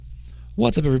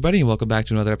What's up, everybody, and welcome back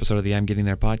to another episode of the I'm Getting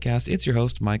There podcast. It's your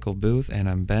host, Michael Booth, and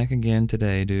I'm back again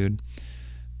today, dude.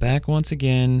 Back once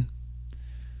again.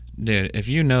 Dude, if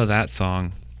you know that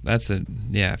song,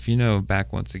 if you know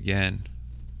Back Once Again,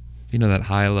 if you know that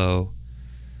high-low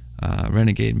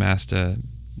Renegade Master,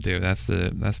 dude, that's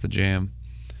the jam.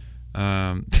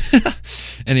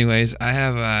 Anyways, I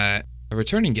have a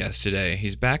returning guest today.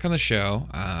 He's back on the show.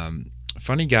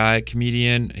 Funny guy,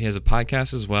 comedian. He has a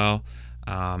podcast as well.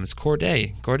 It's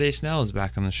Corday. Corday Snell is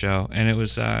back on the show, and it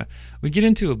was we get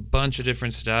into a bunch of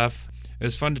different stuff. It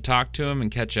was fun to talk to him and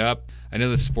catch up. I know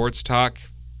the sports talk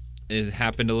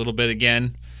happened a little bit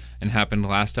again, and happened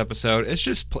last episode.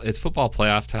 It's football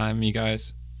playoff time, you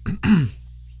guys.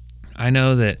 I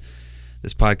know that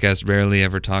this podcast rarely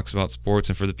ever talks about sports,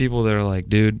 and for the people that are like,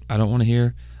 dude, I don't want to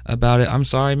hear about it, I'm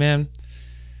sorry, man.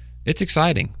 It's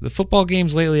exciting. The football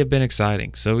games lately have been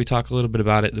exciting, so we talk a little bit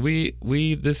about it. We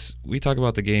talk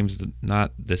about the games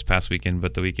not this past weekend,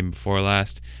 but the weekend before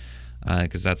last,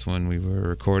 because that's when we were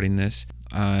recording this.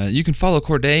 You can follow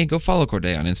Corday. Go follow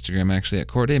Corday on Instagram, actually, at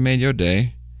Corday Made Your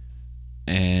Day,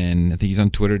 and I think he's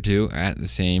on Twitter too at the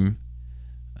same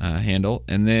handle.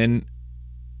 And then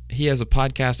he has a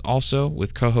podcast also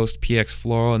with co-host PX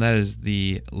Floral, and that is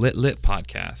the Lit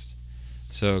podcast.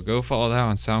 So go follow that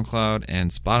on SoundCloud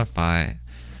and Spotify.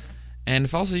 And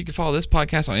if also you can follow this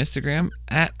podcast on Instagram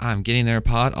at I'm Getting There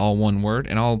Pod, all one word.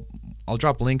 And I'll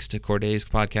drop links to Corday's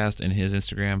podcast and his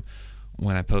Instagram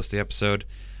when I post the episode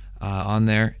on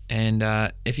there. And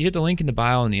if you hit the link in the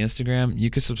bio on the Instagram, you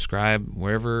can subscribe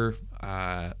wherever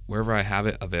I have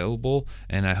it available.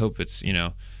 And I hope it's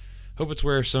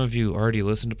where some of you already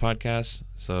listen to podcasts,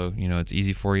 so it's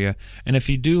easy for you. And if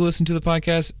you do listen to the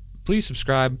podcast, please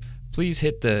subscribe. Please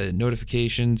hit the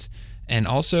notifications, and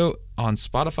also on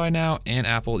Spotify now and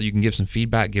Apple, you can give some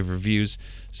feedback, give reviews.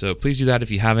 So please do that if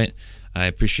you haven't. I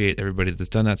appreciate everybody that's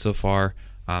done that so far.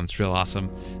 It's real awesome,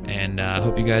 and I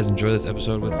hope you guys enjoy this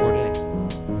episode with Corday.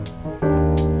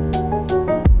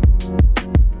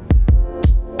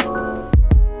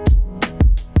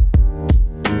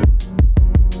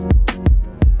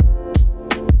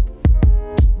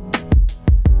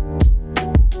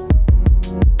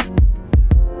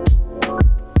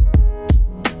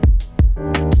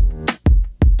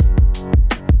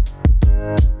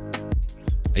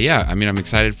 Yeah, I mean, I'm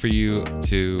excited for you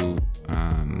to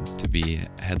be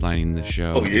headlining the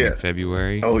show in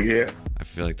February. Oh, yeah. I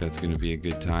feel like that's going to be a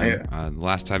good time. Yeah. The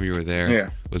last time you were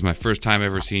there was my first time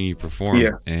ever seeing you perform.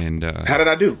 Yeah. And how did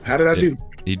I do?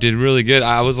 You did really good.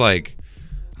 I was like,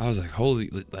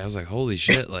 holy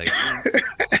shit! Like,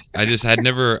 I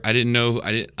didn't know.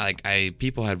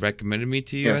 People had recommended me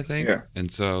to you, I think, and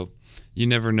so. You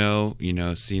never know,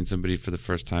 seeing somebody for the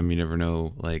first time, you never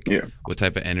know, what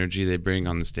type of energy they bring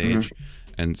on the stage.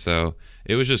 Mm-hmm. And so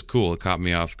it was just cool. It caught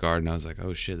me off guard, and I was like,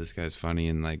 oh, shit, this guy's funny.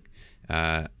 And, it's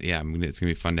going to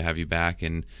be fun to have you back.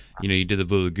 And, you did the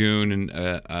Blue Lagoon,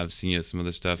 and I've seen you at some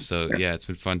other stuff. So, yeah, it's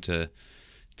been fun to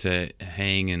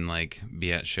hang and,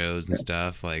 be at shows and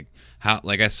stuff.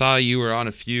 I saw you were on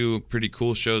a few pretty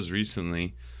cool shows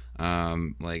recently.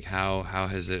 How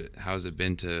has it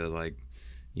been to,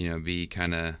 be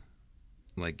kind of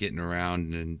getting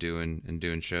around and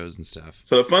doing shows and stuff.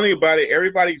 So the funny thing about it,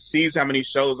 everybody sees how many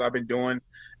shows I've been doing,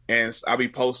 and I'll be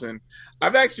posting.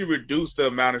 I've actually reduced the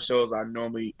amount of shows I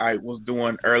was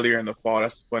doing earlier in the fall.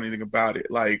 That's the funny thing about it.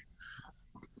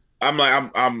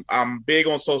 I'm big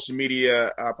on social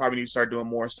media. I probably need to start doing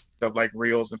more stuff like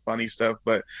reels and funny stuff.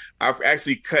 But I've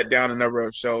actually cut down a number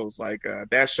of shows,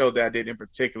 that show that I did in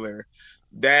particular.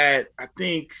 That I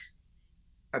think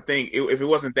if it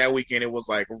wasn't that weekend, it was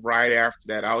right after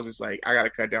that. I was just I got to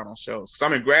cut down on shows because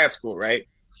I'm in grad school, right?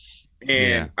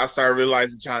 And I started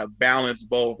realizing trying to balance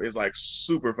both is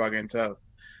super fucking tough.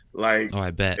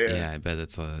 I bet. Yeah, I bet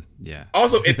that's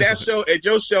Also, at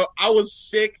your show, I was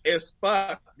sick as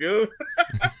fuck, dude.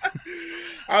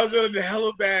 I was feeling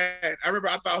hella bad. I remember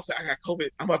I thought I got COVID.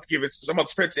 I'm about to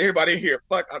spread it to everybody in here.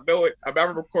 Fuck, I know it. I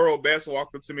remember Coral Best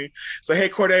walked up to me. So, hey,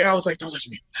 Corday. I was like, don't touch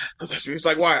me. He's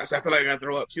like, why? I said, I feel like I'm going to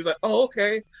throw up. She's like, oh,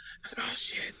 okay. I said, oh,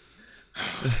 shit.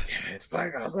 Oh, damn it.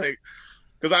 Fuck. I was like,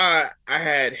 because I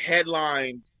had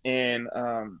headlined in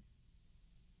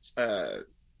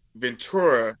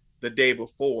Ventura the day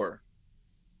before.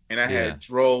 And I had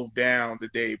drove down the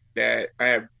day that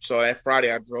that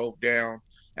Friday I drove down.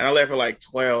 And I left at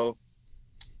 12.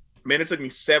 Man, it took me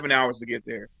 7 hours to get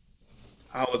there.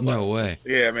 I was no way.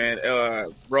 Yeah, man.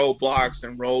 Roadblocks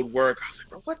and road work. I was like,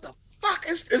 bro, what the fuck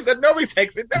is that? It never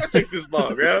takes this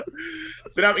long, bro.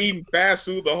 Then I'm eating fast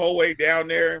food the whole way down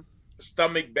there.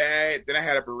 Stomach bad. Then I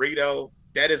had a burrito.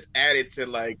 That is added to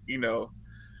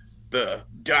the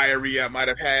diarrhea I might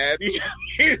have had,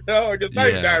 or just not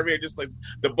even diarrhea, just like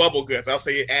the bubble guts. I'll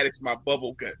say it added to my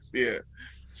bubble guts. Yeah.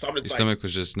 So I'm just Your stomach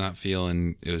was just not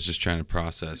feeling. It was just trying to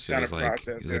process. It was like,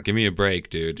 like, give me a break,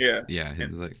 dude. Yeah. Yeah. It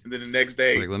was like, and then the next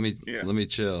day, like, let me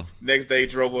chill. Next day,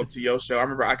 drove up to your show. I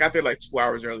remember I got there like 2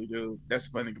 hours early, dude. That's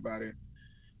the funny thing about it.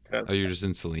 Oh, you're just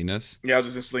in Salinas? Yeah, I was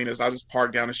just in Salinas. I was just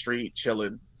parked down the street,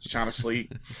 chilling, just trying to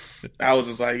sleep. I was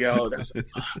just like, yo, and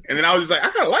then I was just like, I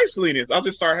kind of like Salinas. I was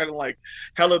just started having like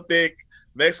hella thick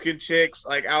Mexican chicks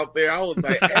like out there. I was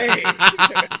like, hey,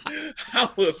 I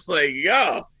was like,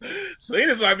 yo,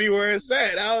 Salinas might be where it's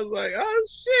at. I was like, oh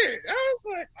shit. I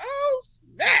was like, oh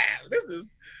snap, this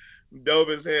is dope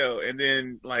as hell. And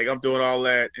then like I'm doing all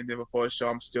that, and then before the show,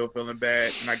 I'm still feeling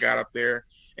bad. And I got up there,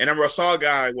 and I saw a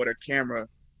guy with a camera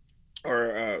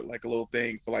or like a little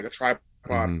thing for like a tripod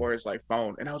for his like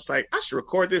phone, and I was like, I should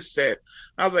record this set.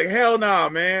 I was like, hell nah,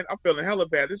 man, I'm feeling hella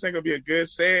bad. This ain't gonna be a good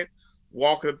set.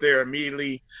 Walk up there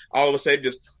immediately, all of a sudden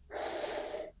just,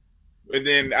 and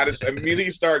then I just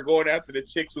immediately started going after the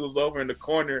chicks who was over in the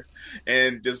corner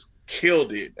and just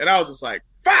killed it. And I was just like,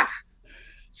 fuck.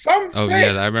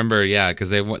 Yeah, I remember. Yeah, because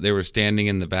they were standing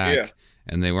in the back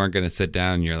and they weren't gonna sit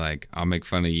down. And you're like, I'll make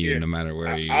fun of you no matter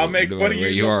where you. I'll make fun of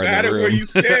you no matter where you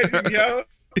standing, yo.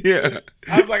 Yeah,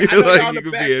 I was like, I know like, you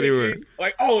could be anywhere.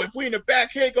 Like, oh, if we in the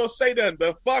back, he ain't gonna say nothing.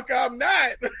 The fuck, I'm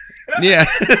not. Yeah.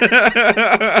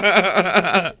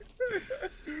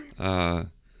 Man,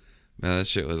 that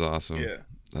shit was awesome.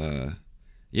 Yeah.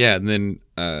 Yeah, and then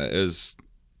it's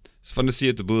fun to see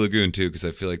at the Blue Lagoon too, because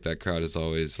I feel like that crowd is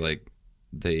always like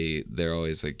they're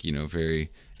always like, you know, very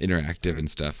interactive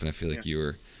and stuff, and I feel like you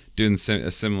were doing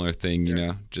a similar thing, you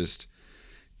know, just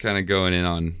kind of going in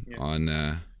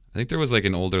on I think there was like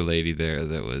an older lady there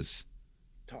that was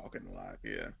talking a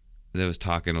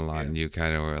lot, and you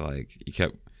kind of were like, you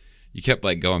kept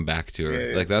like going back to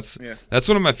her. Like that's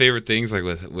one of my favorite things, like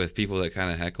with people that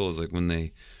kind of heckle, is like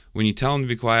when you tell them to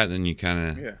be quiet, then you kind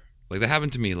of like that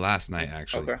happened to me last night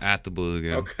actually at the Blue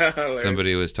Lagoon.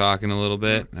 Somebody was talking a little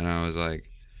bit, and I was like,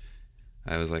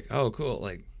 oh cool,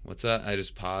 like what's up? I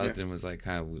just paused and was like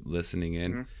kind of listening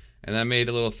in. And I made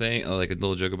a little thing, like a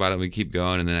little joke about it, and we keep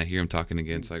going, and then I hear him talking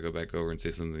again, so I go back over and say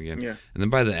something again. Yeah. And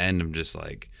then by the end, I'm just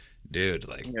like, dude,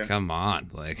 like, come on.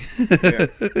 Like,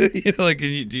 you know, like, do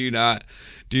you not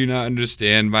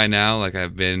understand by now? Like,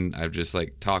 I've just,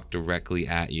 like, talked directly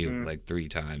at you, like, 3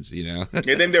 times, you know? And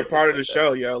then they're part of the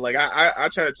show, yo. Like, I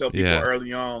try to tell people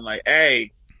early on, like,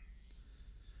 hey,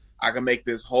 I can make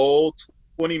this whole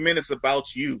 20 minutes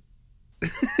about you.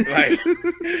 Like,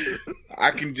 I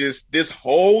can just, this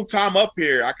whole time up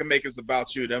here, I can make this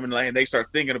about you. And they start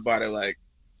thinking about it like,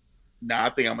 nah, I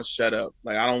think I'm gonna shut up.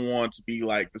 Like, I don't want to be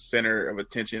like the center of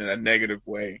attention in a negative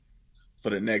way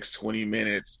for the next 20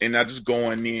 minutes and not just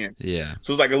going in. Yeah.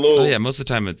 So it's like a little. Oh, yeah. Most of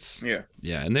the time it's. Yeah.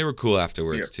 Yeah. And they were cool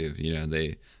afterwards too. You know,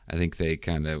 I think they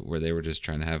kind of they were just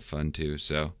trying to have fun too.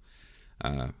 So,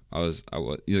 I was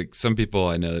like, some people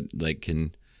I know like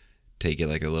can take it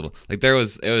like a little, like it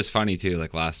was funny too.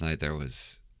 Like last night there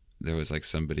was like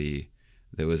somebody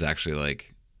that was actually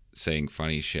like saying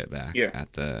funny shit back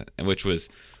at the, which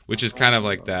is kind of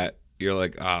like that. You're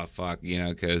like, oh fuck, you know,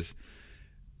 because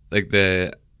like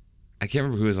I can't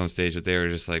remember who was on stage, but they were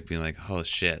just like being like, oh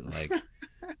shit, like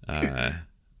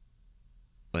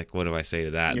like what do I say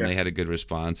to that? And they had a good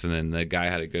response, and then the guy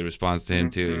had a good response to him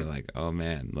too. And you're like, oh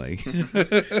man, like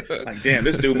like damn,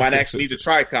 this dude might actually need to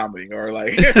try comedy, or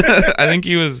like I think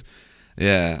he was.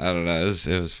 Yeah, I don't know. It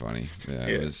was funny. Yeah,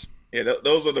 it was. Yeah,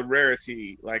 those are the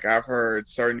rarity. Like, I've heard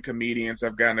certain comedians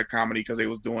have gotten to comedy because they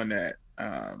was doing that.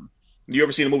 You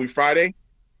ever seen the movie Friday?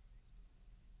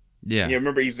 Yeah. You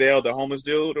remember Ezell, the homeless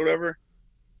dude or whatever?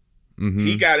 Mm-hmm.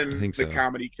 He got into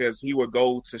comedy because he would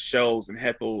go to shows and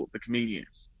heckle the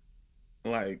comedians.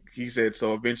 Like, he said,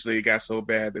 so eventually it got so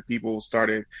bad that people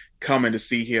started coming to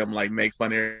see him, like, make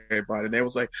fun of everybody. And they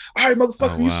was like, all right,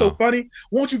 motherfucker, you so funny.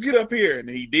 Won't you get up here? And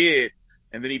he did.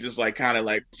 And then he just, like, kind of,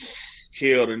 like,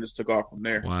 killed and just took off from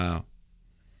there. Wow.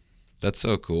 That's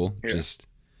so cool. Yeah. Just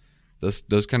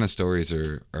those kind of stories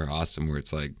are awesome, where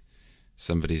it's like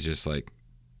somebody's just like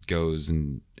goes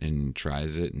and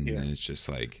tries it, and then it's just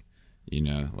like, you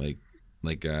know, like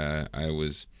I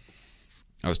was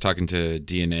talking to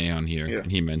DNA on here,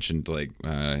 and he mentioned like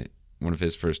one of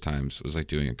his first times was like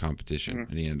doing a competition,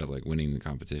 and he ended up like winning the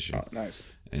competition. Oh, nice.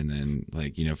 And then,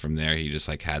 like, you know, from there, he just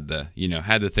like had the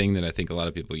thing that I think a lot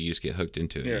of people, you just get hooked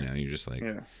into it. You know, you're just like,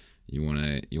 you want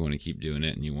to keep doing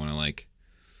it, and you want to like,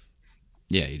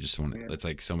 you just want to. It's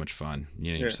like so much fun.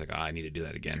 You know, you're just like, oh, I need to do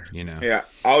that again. You know. Yeah,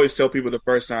 I always tell people the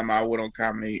first time I went on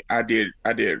comedy, I did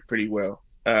pretty well.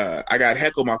 I got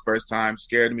heckled my first time,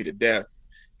 scared me to death,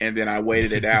 and then I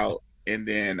waited it out, and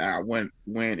then I went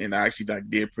and I actually like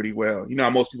did pretty well. You know how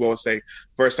most people always say,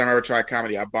 first time I ever tried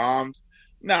comedy, I bombed.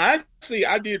 No, actually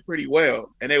I did pretty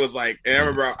well, and it was like, and I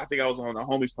remember Nice. I think I was on a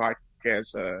homie's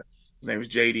podcast. His name was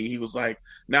JD. He was like,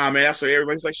 "Nah, man, that's what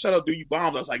everybody's like. Shut up, dude, you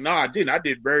bombed." I was like, "No, I didn't. I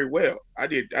did very well. I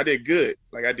did good.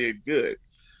 Like I did good."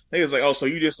 He was like, "Oh, so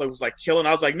you just like, was like killing?"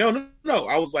 I was like, "No, no, no."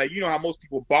 I was like, you know how most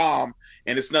people bomb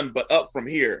and it's nothing but up from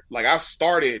here. Like I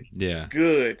started Yeah.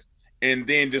 good and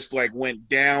then just like went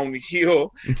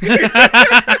downhill. Because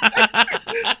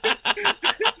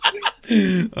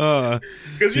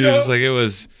You're just like it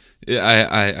was.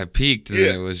 I peaked and yeah,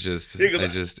 then it was just. yeah,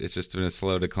 It's just been a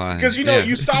slow decline. because Yeah.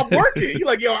 you stop working. You're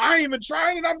like, yo, I ain't even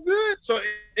trying and I'm good. So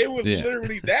it was Yeah.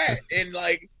 literally that, and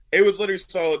like it was literally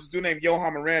so this dude named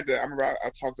Johan Miranda. I remember I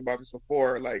talked about this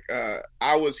before. Like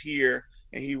I was here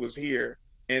and he was here,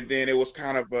 and then it was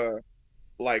kind of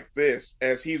like this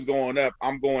as he's going up,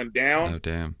 I'm going down. Oh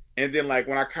damn. And then like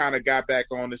when I kind of got back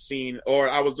on the scene, or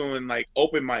I was doing like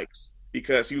open mics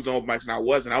because he was doing open mics and I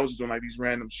wasn't. I was just doing like these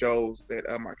random shows at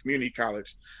my community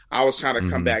college. I was trying to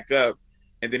come back up,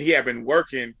 and then he had been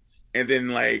working, and then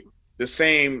like the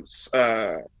same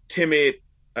timid,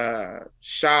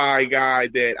 shy guy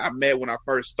that I met when I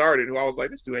first started, who I was like,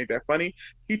 this dude ain't that funny.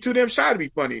 He too damn shy to be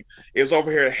funny. Is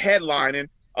over here headlining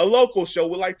a local show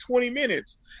with like 20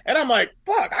 minutes, and I'm like,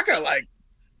 fuck, I got like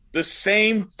the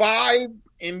same vibe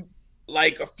in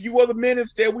like a few other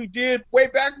minutes that we did way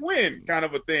back when, kind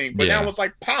of a thing. But now it's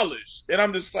like polished, and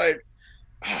I'm just like,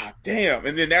 damn.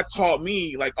 And then that taught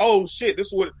me like, oh shit, this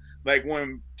is what like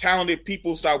when talented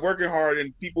people start working hard,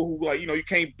 and people who like, you know, you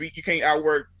can't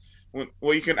outwork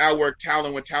you can outwork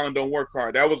talent when talent don't work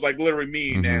hard. That was like literally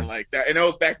me, man. Like that, and that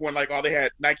was back when like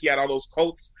Nike had all those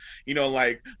coats, you know,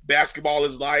 like basketball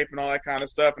is life and all that kind of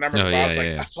stuff. And I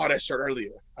remember I saw that shirt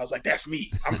earlier. I was like, that's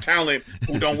me. I'm talent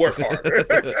who don't work hard.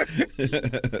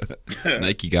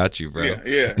 Nike got you, bro.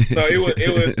 Yeah. So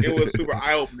it was super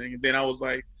eye opening. And then I was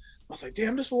like,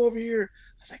 damn, this fool over here.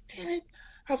 I was like, damn it.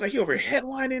 I was like, he over here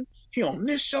headlining. He on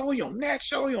this show. He on that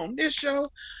show. He on this show.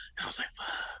 And I was like, fuck.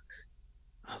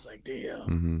 I was like,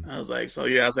 damn. I was like, so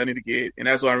yeah, I need to get, and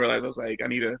that's when I realized I was like, I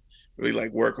need to really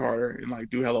like work harder and like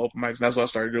do hella open mics. And that's what I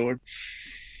started doing.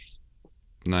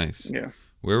 Nice. Yeah.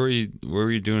 Where were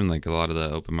you doing like a lot of the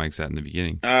open mics at in the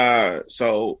beginning?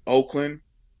 So Oakland,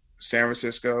 San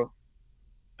Francisco.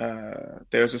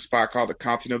 There's a spot called the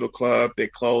Continental Club. They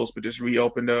closed but just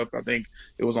reopened up. I think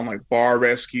it was on like Bar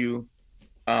Rescue.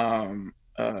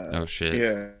 Oh shit.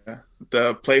 Yeah.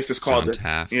 The place is called John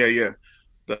Taft. Yeah.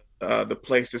 The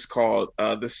place is called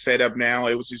the Setup now.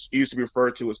 It used to be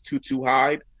referred to as Tutu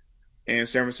Hyde in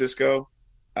San Francisco.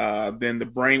 Then the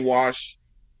Brainwash,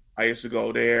 I used to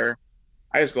go there.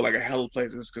 I used to go like a hell of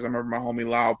places because I remember my homie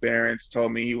Lyle Barons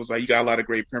told me, he was like, you got a lot of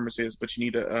great premises, but you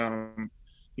need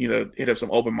to hit up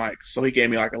some open mics. So he gave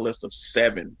me like a list of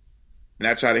 7, and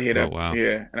I try to hit up. Wow.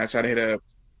 Yeah, and I try to hit up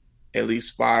at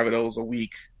least 5 of those a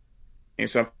week, and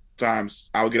sometimes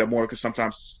I would get up more because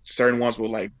sometimes certain ones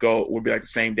would be like the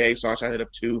same day. So I try to hit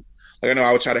up 2. Like I know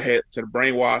I would try to head to the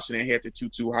Brainwash and then head to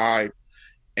Tutu Hyde,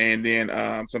 and then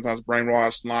sometimes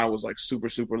Brainwash line was like super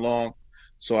super long,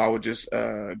 so I would just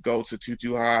go to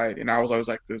Tutu Hyde, and I was always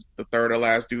like the third or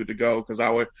last dude to go because I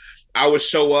would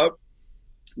show up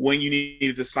when you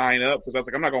needed to sign up because I was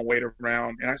like, I'm not gonna wait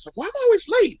around. And I was like, why am I always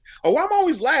late? Or why am I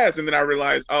always last? And then I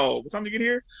realized, what time did you get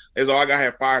here? Is I got here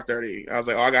at 5:30. I was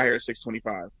like, I got here at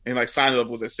 6:25. And like signing up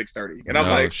was at 6:30. And I'm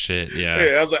like, shit, yeah.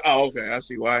 I was like, okay, I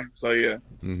see why. So yeah.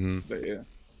 So, yeah.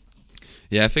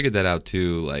 Yeah, I figured that out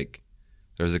too. Like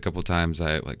there was a couple times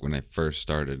when I first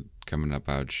started coming up,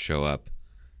 I would show up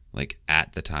like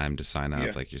at the time to sign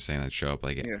up. Like you're saying, I'd show up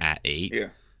like at 8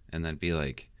 and then be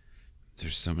like,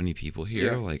 there's so many people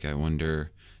here. Like I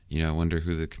wonder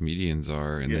who the comedians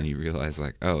are, and then you realize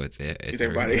like, oh, it's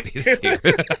everybody.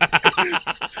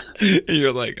 And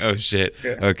you're like, oh shit,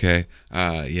 okay,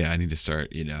 I need to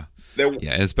start, and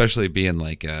especially being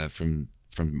like from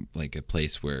like a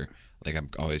place where like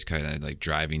I'm always kind of like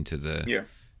driving to the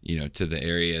to the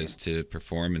areas to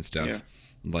perform and stuff.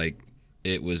 Like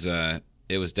it was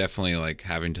definitely like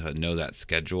having to know that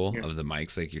schedule of the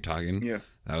mics like you're talking.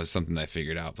 That was something that I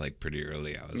figured out like pretty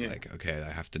early. I was like, okay, I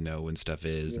have to know when stuff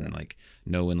is and like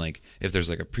know when like if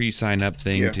there's like a pre-sign up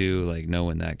thing too, like know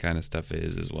when that kind of stuff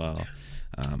is as well.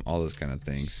 All those kind of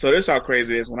things. So this is how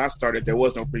crazy it is. When I started, there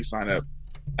was no pre-sign up.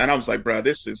 And I was like, bro,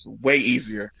 this is way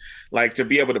easier. Like to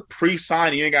be able to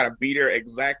pre-sign, you ain't got to be there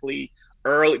exactly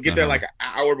early. Get there like an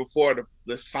hour before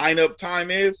the sign up time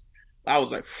is. I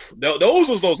was like,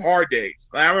 those hard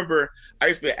days. Like, I remember I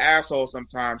used to be an asshole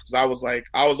sometimes because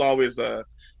I was always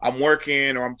I'm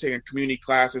working or I'm taking community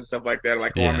classes and stuff like that,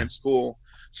 like or I'm Yeah. in school.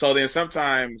 So then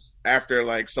sometimes after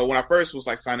like, so when I first was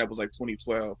like signed up was like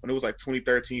 2012. When it was like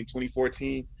 2013,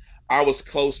 2014, I was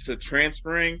close to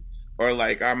transferring, or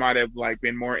like I might have like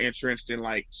been more interested in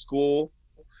like school.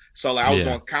 So like I was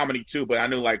Yeah. doing comedy too, but I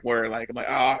knew like where like I'm like,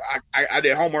 oh, I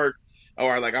did homework,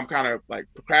 or like I'm kind of like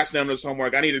procrastinating on this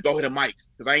homework. I need to go hit a mic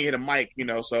because I ain't hit a mic, you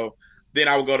know. So then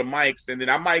I would go to mics, and then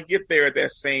I might get there at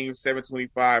that same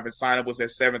 7:25, and sign up was at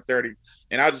 7:30,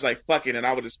 and I was just like, fuck it, and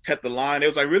I would just cut the line. It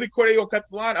was like, really, Corey, you gonna cut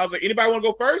the line? I was like, anybody want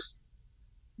to go first?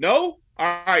 No?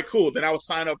 All right, cool. Then I would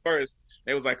sign up first.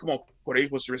 It was like, come on, Corey, you're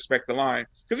supposed to respect the line.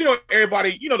 Because, you know,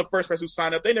 everybody, you know, the first person who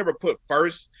signed up, they never put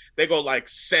first. They go like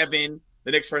 7.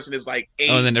 The next person is like 8.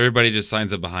 Oh, and then everybody just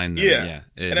signs up behind them. Yeah.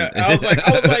 Yeah. And I was like,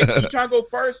 you trying to go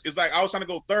first? It's like, I was trying to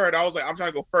go third. I was like, I'm trying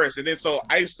to go first. And then, so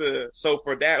I used to, so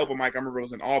for that open mic, I remember it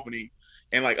was in Albany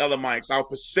and like other mics,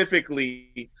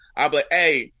 I'd be like,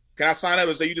 hey, can I sign up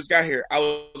and say you just got here? I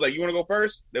was like, you want to go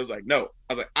first? They was like, no.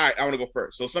 I was like, all right, I want to go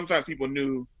first. So sometimes people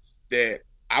knew that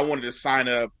I wanted to sign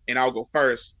up and I'll go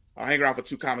first. I'll hang around for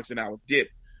 2 comics and I would dip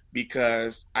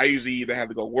because I usually either have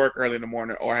to go work early in the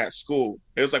morning or I had school.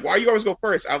 It was like, why you always go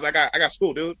first? I was like, I got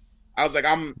school, dude. I was like,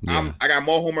 I got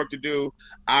more homework to do.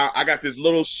 I got this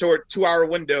little short 2-hour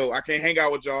window. I can't hang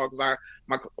out with y'all because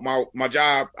my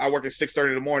job, I work at 6:30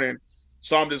 in the morning.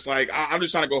 So I'm just like, I'm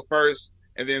just trying to go first.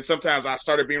 And then sometimes I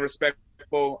started being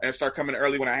respectful and start coming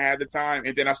early when I had the time.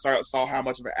 And then I saw how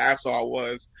much of an asshole I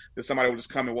was that somebody would just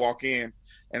come and walk in.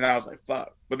 And then I was like,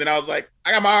 fuck. But then I was like,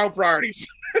 I got my own priorities.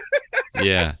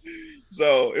 Yeah.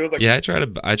 So it was like, yeah,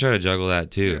 I try to juggle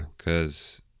that too,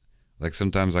 because like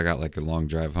sometimes I got like a long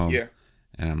drive home, yeah,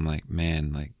 and I'm like,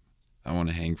 man, like I want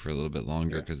to hang for a little bit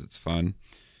longer because it's fun,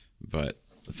 but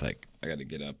it's like I got to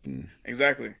get up and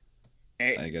exactly.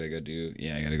 And I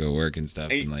gotta go work and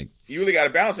stuff, and like you really got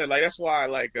to balance it. Like that's why I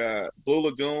like Blue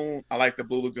Lagoon. I like the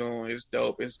Blue Lagoon. It's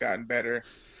dope. It's gotten better.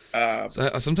 so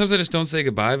sometimes I just don't say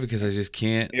goodbye because I just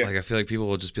can't. Yeah. Like I feel like people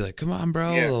will just be like, "Come on,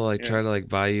 bro," Yeah, they'll like yeah. try to like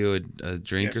buy you a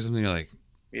drink Yeah. or something. You're like,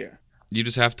 yeah, you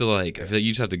just have to like. I feel like you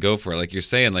just have to go for it. Like you're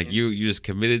saying, like you just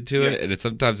committed to it, and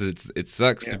sometimes it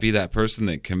sucks to be that person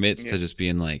that commits to just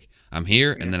being like, I'm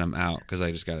here and then I'm out because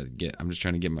I just I'm just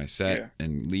trying to get my set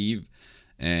and leave,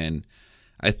 and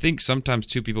I think sometimes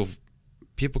too people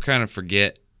kind of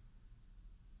forget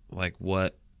like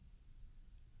what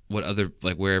other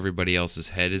like where everybody else's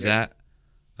head is at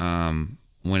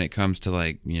when it comes to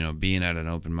like, you know, being at an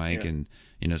open mic and,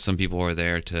 you know, some people are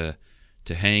there to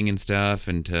hang and stuff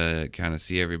and to kind of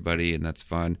see everybody, and that's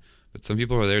fun, but some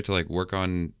people are there to like work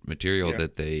on material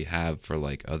that they have for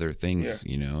like other things,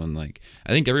 you know, and like I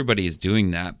think everybody is doing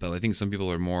that, but I think some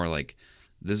people are more like,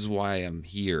 this is why I'm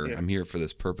here. I'm here for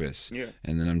this purpose.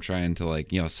 And then I'm trying to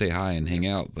like, you know, say hi and hang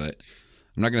out, but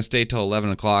I'm not going to stay till 11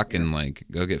 o'clock and like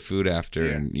go get food after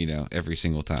and, you know, every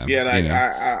single time. Yeah, like you know?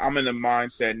 I'm in the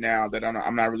mindset now that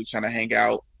I'm not really trying to hang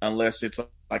out unless it's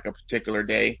like a particular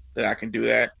day that I can do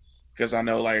that. Because I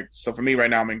know like, so for me right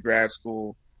now, I'm in grad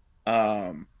school.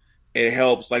 It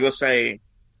helps. Like, let's say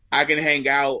I can hang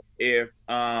out if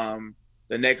the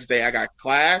next day I got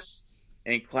class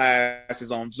and class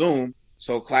is on Zoom.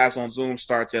 So class on Zoom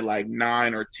starts at like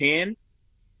 9 or 10.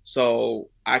 So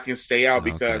I can stay out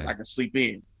because I can sleep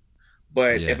in.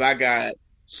 But if I got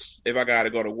to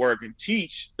go to work and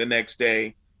teach the next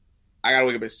day, I got to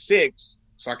wake up at 6,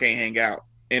 so I can't hang out.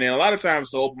 And then a lot of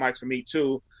times the open mics for me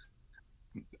too,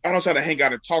 I don't try to hang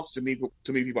out and talk to me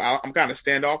people. I'm kind of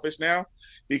standoffish now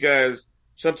because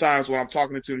sometimes when I'm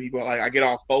talking to people, like I get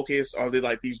off focus, or they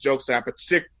like these jokes that I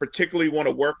particularly want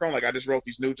to work on. Like I just wrote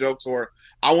these new jokes, or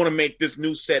I want to make this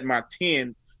new set my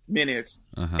 10 minutes,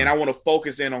 and I want to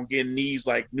focus in on getting these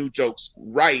like new jokes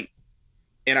right,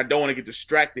 and I don't want to get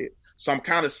distracted. So I'm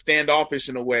kind of standoffish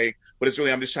in a way, but it's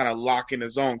really I'm just trying to lock in the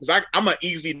zone because I'm an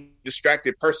easily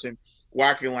distracted person. Where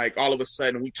I can like all of a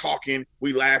sudden we talking,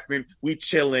 we laughing, we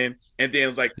chilling, and then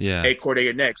it's like, hey, Corday,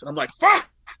 you're next, and I'm like, fuck.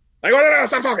 Like, no,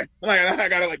 stop talking. I'm like, I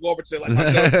gotta like go over to like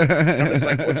my jokes. I'm just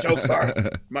like, what jokes are?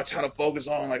 I'm not trying to focus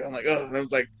on. Like, I'm like, oh, and I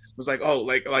was like,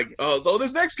 oh, so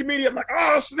this next comedian, I'm like,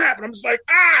 oh snap, and I'm just like,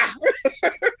 ah.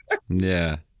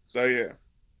 Yeah. So yeah.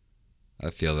 I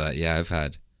feel that. Yeah, I've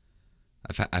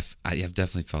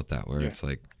definitely felt that where it's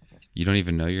like you don't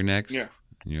even know you're next. Yeah.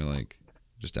 And you're like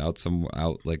just out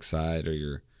like side,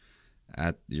 or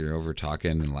you're over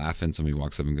talking and laughing. Somebody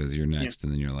walks up and goes, "You're next,"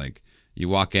 and then you're like. You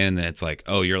walk in and it's like,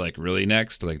 oh, you're like really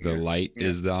next. Like the light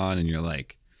is on, and you're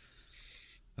like,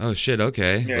 oh shit,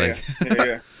 okay.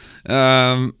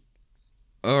 All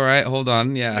right, hold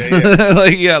on,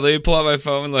 like let me pull out my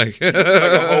phone, like like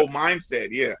a whole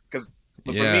mindset, because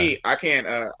for me, I can't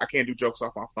do jokes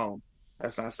off my phone.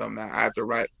 That's not something that I have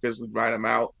to physically write them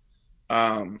out.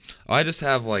 I just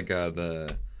have like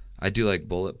I do like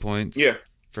bullet points Yeah,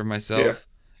 for yeah, myself,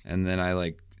 and then I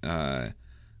like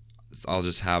I'll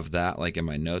just have that like in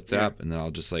my notes yeah, app, and then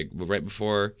I'll just like right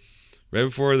before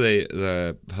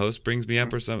the host brings me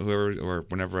up or some whoever or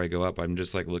whenever I go up, I'm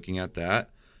just like looking at that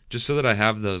just so that I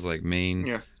have those like main.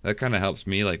 yeah, That kind of helps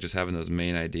me like just having those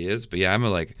main ideas. But yeah,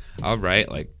 I'll write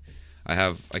like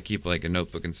I keep like a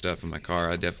notebook and stuff in my car.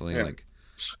 I definitely yeah, like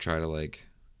try to like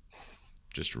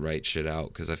just write shit out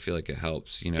because I feel like it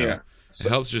helps. You know, yeah. it So,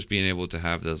 helps just being able to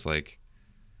have those like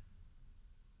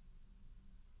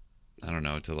I don't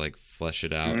know to like flesh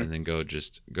it out mhm, and then go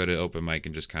to open mic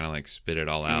and just kind of like spit it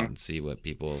all out mhm. and see what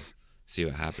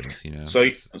happens. You know, So,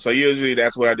 it's so usually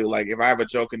that's what I do. Like if I have a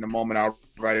joke in the moment, I'll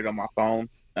write it on my phone.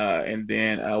 And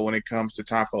then when it comes to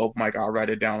time for open mic, I'll write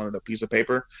it down on a piece of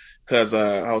paper. Because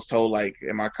I was told, like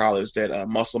in my college, that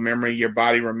muscle memory, your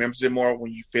body remembers it more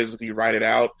when you physically write it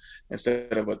out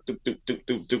instead of a doop doop doop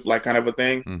doop doop like kind of a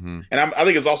thing. mm-hmm. And I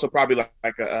think it's also probably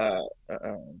like a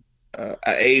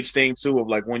age thing too of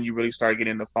like when you really start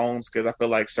getting the phones. Because I feel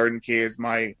like certain kids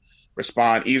might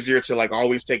respond easier to like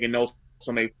always taking notes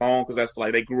on their phone because that's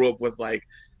like they grew up with like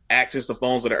access to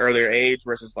phones at an earlier age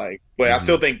versus like, but I Mm-hmm.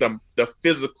 still think the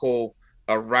physical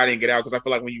of writing it out because I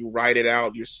feel like when you write it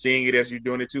out, you're seeing it as you're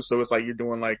doing it too. So it's like you're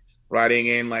doing like writing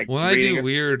in like When I reading do it.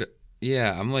 weird,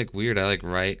 yeah, I'm like weird. I'll like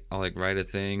write a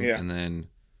thing Yeah. and then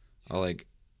I'll like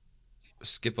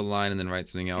skip a line and then write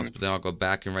something else, Mm. but then I'll go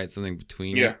back and write something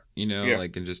between Yeah. it, you know, Yeah.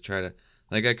 like and just try to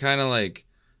like I kind of like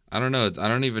I don't know, I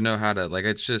don't even know how to like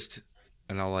it's just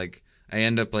and I'll like I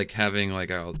end up like having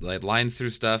like I'll like lines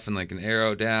through stuff and like an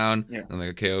arrow down. Yeah. I'm like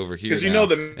okay over here Because you know now,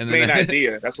 the and main then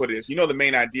idea. That's what it is. You know the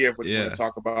main idea of what you want yeah to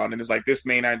talk about, and it's like this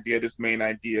main idea, this main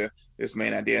idea, this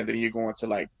main idea, and then you're going to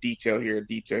like detail here,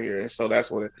 detail here. And so that's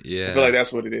what it. I feel yeah like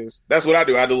that's what it is. That's what I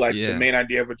do. I do like the yeah main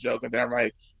idea of a joke, and then I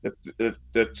write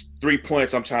the 3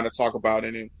 points I'm trying to talk about,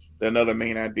 and then another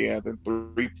main idea, the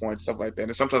 3 points, stuff like that.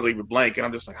 And sometimes I leave it blank, and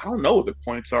I'm just like, I don't know what the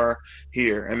points are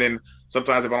here. And then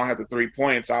sometimes if I don't have the 3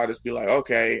 points, I'll just be like,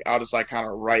 okay, I'll just like kind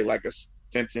of write like a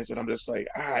sentence, and I'm just like,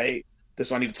 all right, this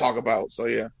is what I need to talk about. So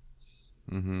yeah,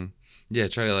 mm-hmm. Yeah,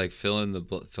 try to like fill in the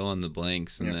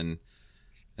blanks yeah, and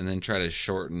then try to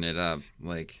shorten it up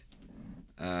like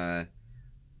uh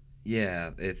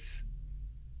yeah it's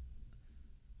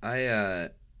I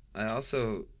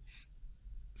also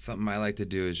something I like to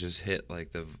do is just hit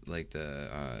like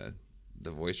the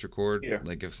voice record yeah,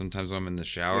 like if sometimes I'm in the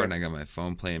shower yeah, and I got my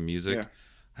phone playing yeah, music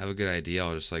I have a good idea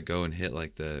I'll just like go and hit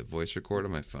like the voice record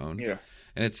on my phone yeah,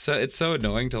 and it's so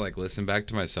annoying to like listen back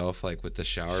to myself like with the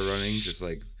shower running just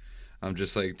like I'm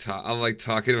just like I'm like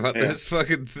talking about yeah, this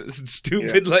fucking yeah,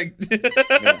 stupid like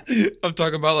yeah, I'm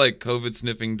talking about like COVID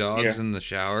sniffing yeah. dogs in the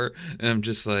shower, and I'm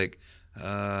just like,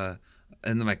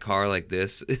 in my car like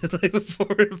this, like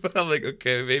before. I'm like,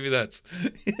 okay, maybe that's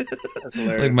That's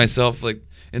like hilarious. myself like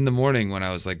in the morning when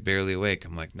I was like barely awake.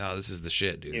 I'm like, no, this is the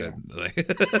shit, dude. Yeah. Like,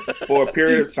 For a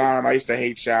period of time, I used to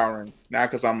hate showering, not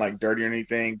because I'm like dirty or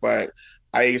anything, but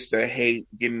I used to hate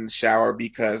getting in the shower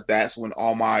because that's when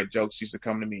all my jokes used to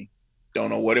come to me. Don't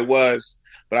know what it was,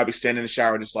 but I'd be standing in the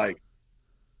shower just like,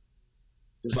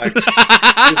 just like,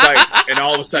 and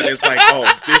all of a sudden it's like, oh,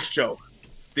 this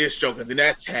joke, and then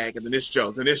that tag, and then this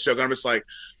joke, and this joke. And I'm just like,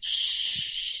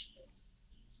 shh.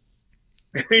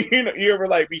 You know, you ever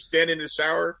like be standing in the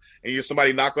shower and you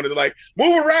somebody knock on it, they're like,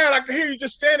 move around, I can hear you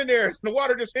just standing there, and the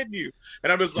water just hitting you.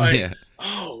 And I'm just like, yeah,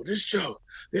 oh, this joke,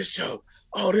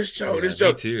 oh, this joke, yeah, this me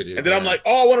joke. too, dude. And then I'm Yeah, like,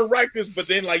 oh, I want to write this, but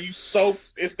then like you soak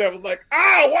and stuff. I'm like,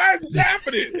 oh, why is this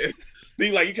happening? And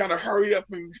then like you kind of hurry up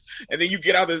and then you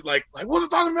get out there like what was I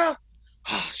talking about?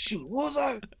 Oh shoot, what was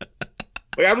I?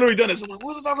 Like I've literally done this. I'm like,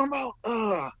 what was I talking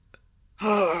about?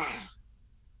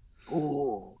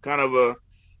 Ooh, kind of a.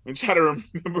 I'm trying to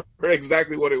remember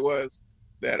exactly what it was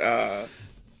that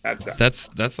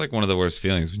that's like one of the worst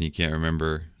feelings when you can't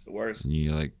remember. it's the worst. And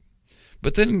you like,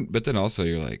 but then also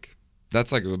you're like,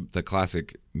 that's like the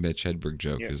classic Mitch Hedberg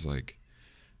joke Yeah, is like,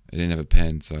 I didn't have a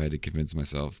pen, so I had to convince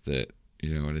myself that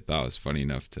you know what I thought was funny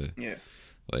enough to yeah,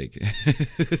 like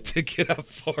to get up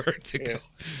for it to yeah. go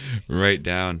right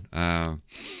down.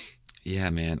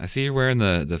 Yeah, man. I see you're wearing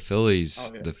the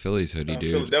Phillies Oh yeah. the Phillies hoodie,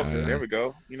 dude. Philadelphia. There we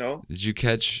go. You know. Did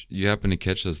you happen to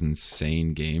catch those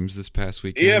insane games this past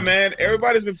weekend? Yeah, man. Like,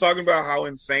 Everybody's been talking about how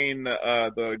insane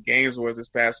the games was this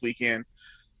past weekend.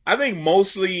 I think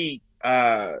mostly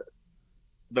the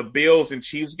Bills and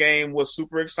Chiefs game was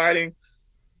super exciting.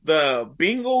 The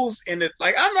Bengals and the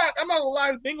like. I'm not gonna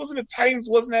lie. The Bengals and the Titans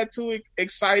wasn't that too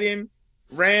exciting.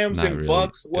 Rams not and really.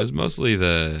 Bucks It was mostly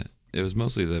the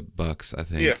mostly the Bucks, I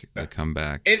think, Yeah. the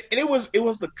comeback. And it was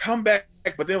the comeback,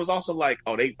 but then it was also like,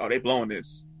 they blowing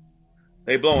this.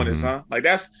 They blowing this, huh? Like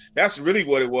that's really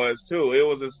what it was too. It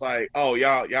was just like, oh,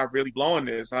 y'all really blowing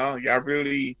this, huh? Y'all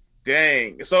really,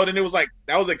 dang. So then it was like,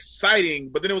 that was exciting,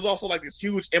 but then it was also like this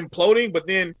huge imploding. But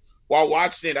then while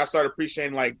watching it, I started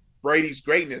appreciating like Brady's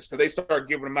greatness, because they started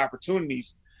giving him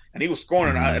opportunities, and he was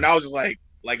scoring, and I was just like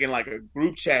in like a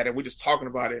group chat, and we just talking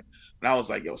about it, and I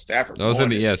was like, yo, Stafford. I was in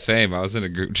the same. I was in a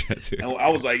group chat too. And I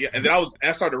was like, yeah, and then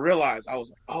I started to realize, I was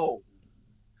like, oh,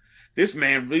 this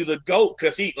man really the GOAT,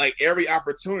 because he, like, every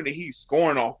opportunity he's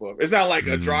scoring off of. It's not like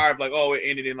a drive like, oh, it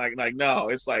ended in like no.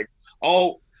 It's like,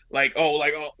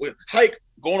 with hike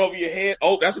going over your head.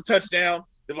 Oh, that's a touchdown.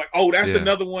 They're like, oh, that's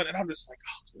another one. And I'm just like,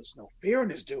 oh, there's no fear in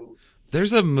this dude.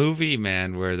 There's a movie,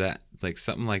 man, where that, like,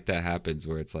 something like that happens,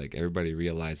 where it's like everybody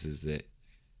realizes that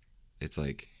it's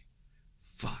like,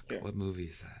 fuck, what movie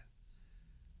is that?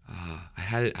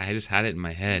 I just had it in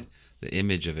my head, the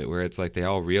image of it, where it's like they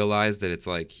all realize that it's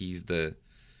like it's the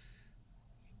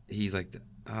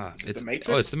Matrix.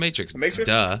 Oh, it's the Matrix. The Matrix?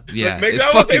 Duh. Yeah.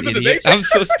 Fucking idiot. I'm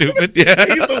so stupid. Yeah.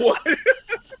 He's the one.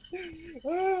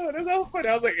 That's so funny.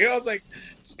 I was like,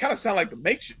 it kind of sound like the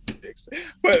Matrix,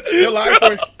 but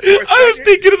I was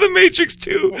thinking of the Matrix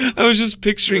too. I was just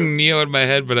picturing Neo in my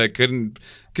head, but I couldn't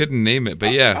name it.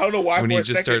 But yeah, I don't know why. When for he a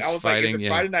just second, starts I was fighting, like, is it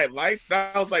Friday Night Lights? And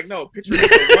I was like, no, picture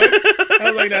what? I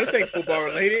was like, no, this ain't football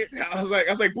related. I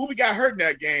was like, Booby got hurt in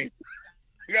that game.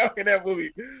 In that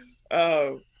movie.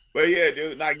 But yeah,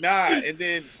 dude, like, nah. And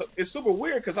then it's super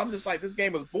weird, because I'm just like, this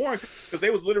game was boring, because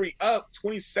they was literally up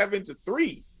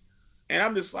 27-3. And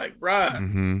I'm just like, bruh,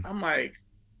 I'm like,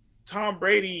 Tom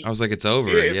Brady. I was like, it's over.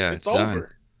 It's over. done.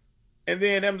 And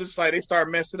then I'm just like, they start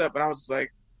messing up. And I was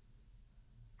like,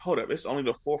 hold up, it's only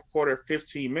the fourth quarter,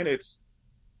 15 minutes.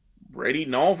 Brady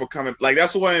known for coming. Like,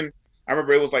 that's when I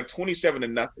remember it was like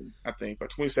 27-0, I think, or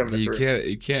 27-3.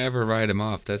 You can't ever write him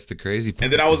off. That's the crazy part.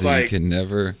 And then I was like, you can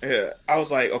never. Yeah, I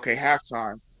was like, okay,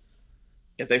 halftime.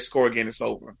 If they score again, it's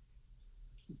over.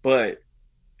 But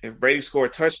if Brady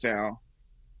scored a touchdown,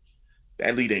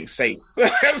 that lead ain't safe.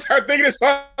 I started thinking this.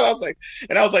 I was like,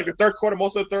 the third quarter,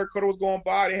 most of the third quarter was going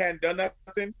by. They hadn't done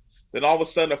nothing. Then all of a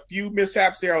sudden, a few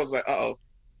mishaps here. I was like, uh-oh,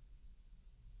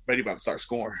 Brady about to start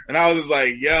scoring. And I was just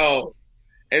like, yo.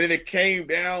 And then it came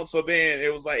down. So then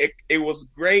it was like, it was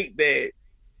great that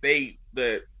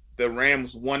the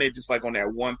Rams won it just like on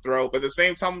that one throw. But at the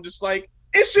same time, I'm just like,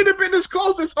 it should have been this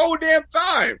close this whole damn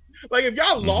time. Like, if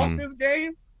y'all lost this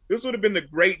game, this would have been the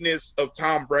greatness of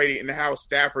Tom Brady and how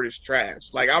Stafford is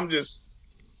trash. Like, I'm just...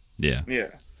 Yeah.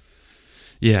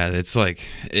 It's like...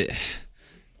 it.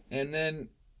 And then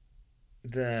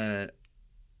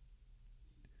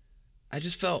I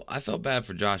felt bad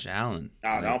for Josh Allen.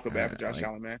 I don't feel bad for Josh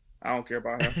Allen, man. I don't care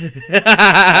about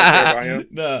him.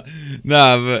 No,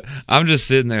 but I'm just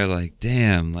sitting there like,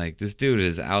 damn, like, this dude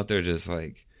is out there just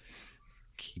like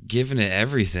giving it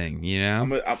everything, you know?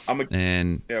 Yeah,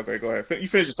 okay, go ahead. You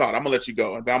finish your thought. I'm gonna let you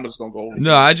go, and then I'm just gonna go over.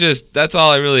 No, that's all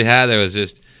I really had there was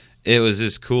just, it was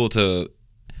just cool to,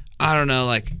 I don't know,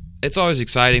 like, it's always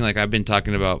exciting. Like, I've been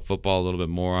talking about football a little bit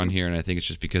more on here, and I think it's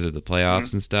just because of the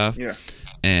playoffs and stuff. Yeah.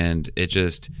 And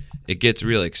it gets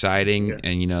real exciting,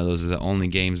 and, you know, those are the only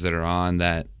games that are on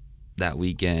that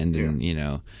weekend, and, you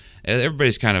know,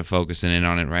 everybody's kind of focusing in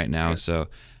on it right now. So,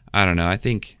 I don't know.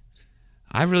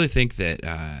 I really think that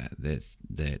it's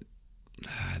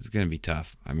going to be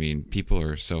tough. I mean, people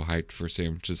are so hyped for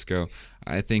San Francisco.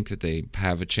 I think that they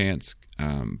have a chance,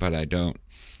 but I don't.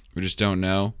 We just don't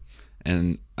know,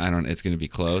 and it's going to be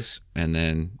close. And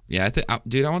then,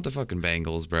 dude, I want the fucking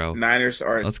Bengals, bro. Niners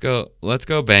are. Let's go,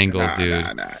 Bengals,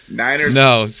 dude. Nah. Niners.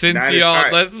 No,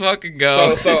 let's fucking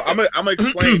go. So I'm gonna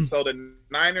explain. So the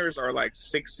Niners are like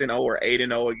 6-0 or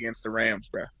 8-0 against the Rams,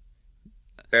 bro.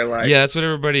 They're like, that's what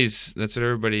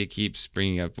everybody keeps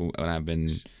bringing up when I've been,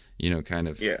 you know, kind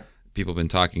of, people have been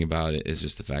talking about it. Is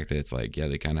just the fact that it's like,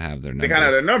 they kind of have their number. They kind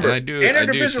of have their number. And they're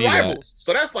division rivals.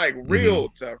 So that's like real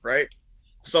tough, right?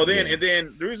 So then, and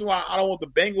then the reason why I don't want the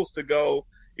Bengals to go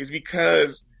is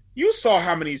because you saw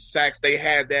how many sacks they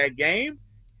had that game.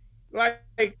 Like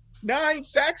 9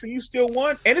 sacks and you still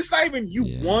won. And it's not even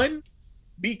you won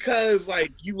because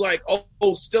like you like,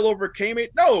 still overcame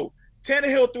it. No,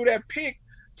 Tannehill threw that pick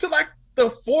to like the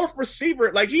fourth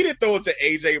receiver. Like, he didn't throw it to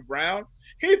AJ Brown.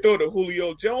 He didn't throw it to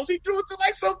Julio Jones. He threw it to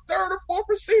like some third or fourth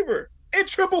receiver in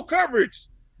triple coverage.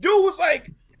 Dude was like,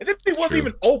 and then he wasn't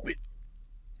even open.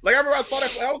 Like, I remember I saw that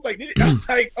play. I was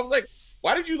like,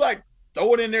 why did you like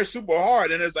throw it in there super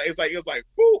hard? And it was like,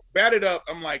 whoo, bat it up.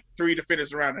 I'm like 3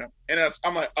 defenders around him, and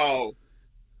I'm like, oh,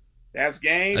 that's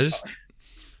game.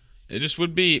 It just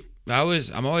would be.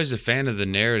 I'm always a fan of the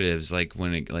narratives, like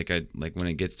when it when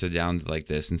it gets to down to like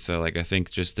this, and so like I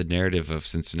think just the narrative of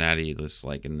Cincinnati, this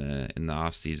like in the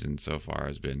off season so far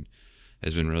has been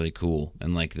really cool,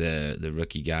 and like the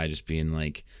rookie guy just being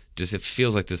like, just it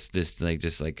feels like this like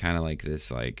just like kind of like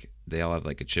this like they all have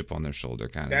like a chip on their shoulder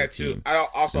kind of That too. team. I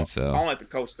And so, don't like the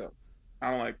coach though.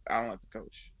 I don't like the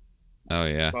coach. oh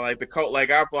yeah, But like the coach, like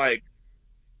I've like,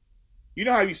 you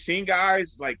know how you've seen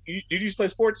guys like, did you just play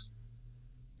sports?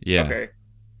 yeah. Okay.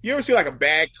 You ever see like a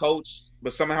bad coach,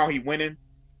 but somehow he winning?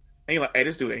 And you're like, hey,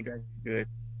 this dude ain't that good.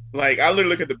 Like I literally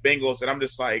look at the Bengals and I'm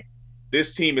just like,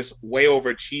 this team is way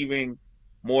overachieving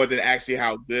more than actually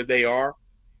how good they are.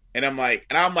 And I'm like,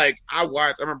 I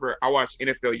remember I watched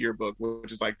NFL Yearbook,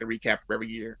 which is like the recap of every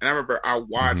year. And I remember I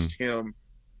watched him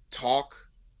talk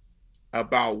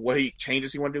about what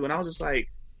changes he want to do. And I was just like,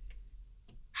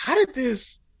 how did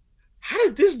this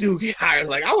dude get hired?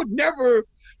 Like I would never,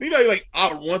 like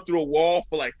I would run through a wall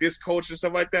for like this coach and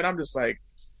stuff like that. I'm just like,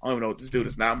 I don't even know. This dude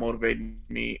is not motivating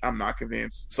me. I'm not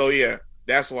convinced. So yeah,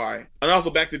 that's why. And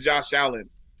also back to Josh Allen.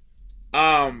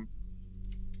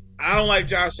 I don't like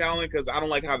Josh Allen because I don't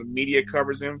like how the media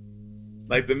covers him.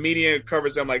 Like the media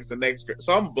covers him like it's the next.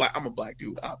 So I'm a black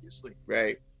dude, obviously,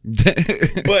 right?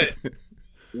 But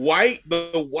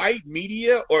the white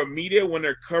media or media when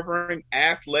they're covering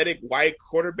athletic white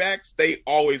quarterbacks, they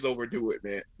always overdo it,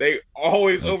 man. They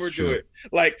always overdo it.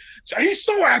 Like he's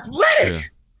so athletic. True.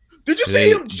 Did you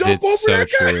see him jump over that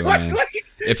guy? Like,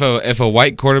 if a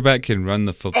white quarterback can run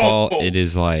the football, it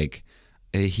is like.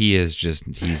 He's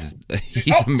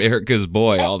America's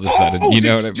boy all of a sudden. You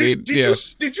know what I mean? Did you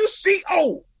see? He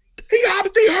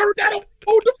obviously heard that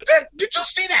old defense. Did you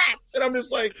see that? And I'm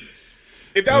just like,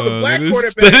 if that was a black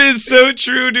quarterback. That is so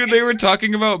true, dude. They were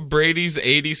talking about Brady's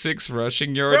 86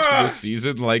 rushing yards for the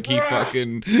season, like he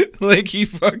fucking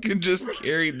just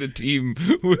carried the team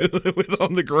with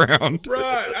on the ground.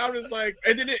 Bruh, I was like,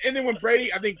 and then when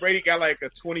I think Brady got like a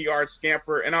 20-yard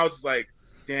scamper, and I was just like,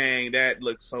 dang, that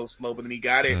looked so slow, but then he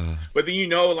got it. But then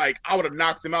like I would have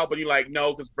knocked him out, but you're like,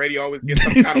 no, because Brady always gets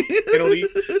some kind of penalty.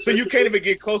 So you can't even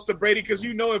get close to Brady because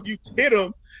if you hit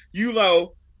him, you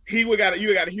would got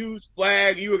a huge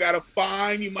flag, you would got a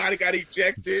fine, you might have got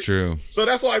ejected. It's true. So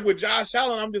that's why with Josh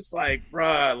Allen, I'm just like,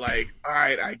 bruh, like, all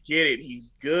right, I get it.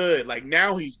 He's good. Like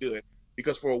now he's good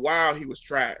because for a while he was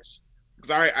trash.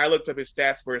 Because I looked up his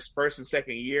stats for his first and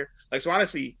second year. Like, so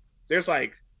honestly, there's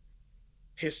like,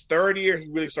 his third year, he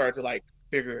really started to like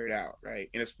figure it out, right?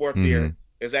 In his fourth year,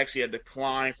 there's actually a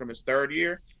decline from his third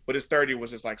year, but his third year was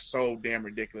just like so damn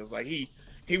ridiculous. Like he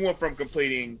went from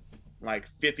completing like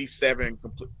 57%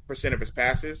 of his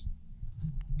passes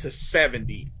to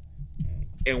 70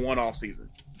 in one off season.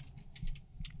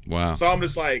 Wow! So I'm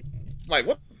just like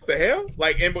what the hell?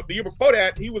 Like, and the year before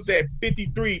that, he was at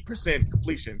 53%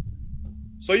 completion.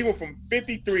 So he went from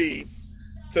 53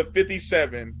 to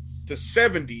 57 to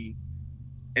 70.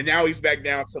 And now he's back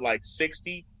down to like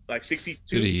 60, like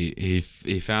 62. Dude,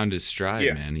 he found his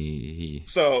stride, man. He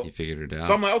figured it out.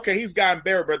 So I'm like, okay, he's gotten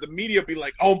better, but the media be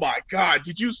like, oh my God,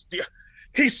 he's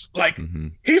like,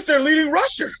 he's their leading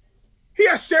rusher. He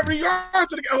has 70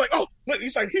 yards. I'm like, oh, look,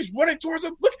 he's running towards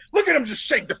him. Look at him just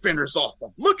shake defenders off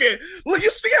him. Look, you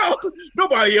see how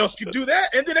nobody else can do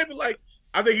that? And then they be like,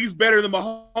 I think he's better than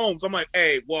Mahomes. I'm like,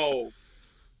 hey, whoa.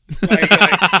 Like,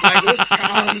 let's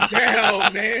calm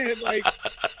down, man. Like,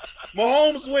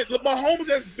 Mahomes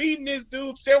has beaten this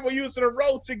dude several years in a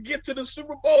row to get to the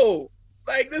Super Bowl.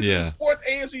 Like, this is his fourth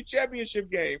AFC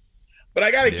Championship game. But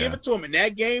I got to give it to him in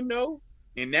that game, though.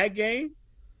 In that game,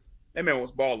 that man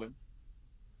was balling.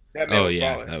 That man was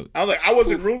balling. I was like, I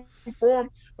wasn't rooting for him,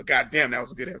 but goddamn, that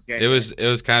was a good ass game. It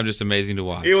was kind of just amazing to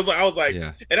watch. It was like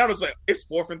and I was like, it's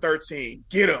 4th and 13.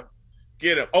 Get him.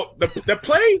 Oh, the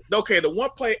play, okay, the one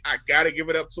play I gotta give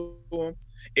it up to him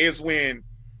is when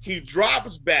he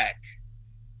drops back.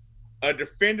 A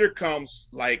defender comes,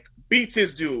 like, beats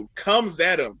his dude, comes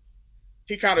at him.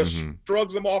 He kind of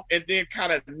shrugs him off and then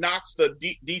kind of knocks the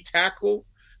D tackle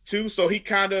too. So he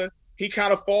kind of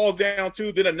falls down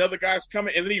too. Then another guy's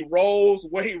coming and then he rolls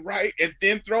way right and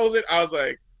then throws it. I was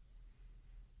like,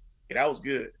 yeah, that was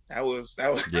good. That was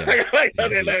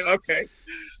okay.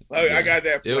 I got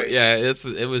that play.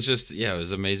 It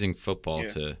was amazing football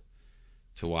to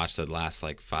watch the last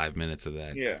like 5 minutes of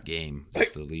that game.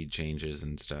 Just the lead changes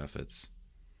and stuff.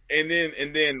 And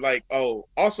then like,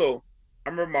 also I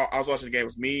remember I was watching the game. It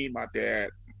was me, my dad,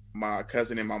 my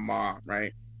cousin, and my mom,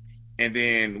 right? And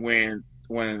then when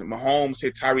Mahomes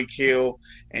hit Tyreek Hill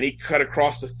and he cut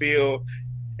across the field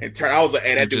and turned, I was like,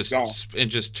 hey, that dude's gone. And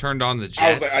just turned on the Jets.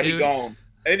 I was like, he gone.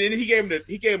 And then he gave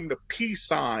him the peace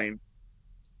sign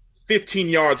 15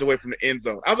 yards away from the end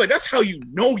zone. I was like, that's how you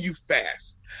know you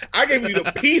fast. I gave you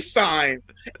the peace sign,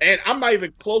 and I'm not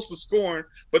even close to scoring.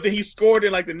 But then he scored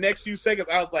in like the next few seconds.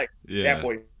 I was like, that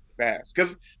boy fast.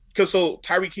 Because so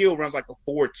Tyreek Hill runs like a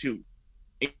 4.2.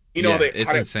 You know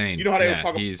it's insane. You know how they were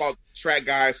talking about track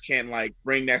guys can like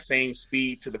bring that same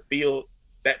speed to the field.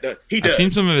 He does. I've seen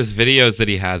some of his videos that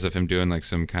he has of him doing like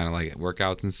some kind of like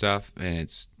workouts and stuff,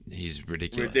 and he's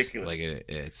ridiculous. Like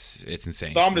it's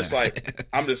insane. So I'm just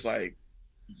like,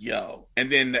 yo. And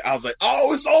then I was like,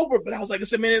 oh, it's over. But I was like,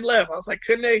 it's a minute left. I was like,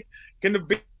 can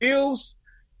the Bills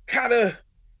kind of?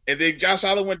 And then Josh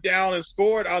Allen went down and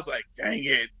scored. I was like, dang.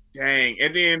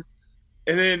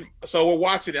 And then so we're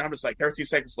watching it. I'm just like 13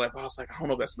 seconds left. I was like, I don't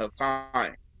know if that's enough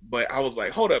time. But I was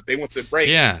like, hold up. They went to break.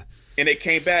 Yeah. And they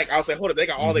came back. I was like, hold up. They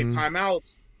got all their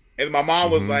timeouts. And my mom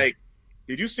was like,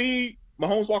 did you see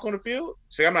Mahomes walk on the field?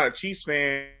 She said, I'm not a Chiefs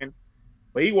fan,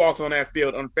 but he walked on that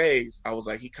field unfazed. I was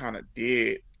like, he kind of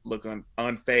did look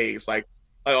unfazed. Like,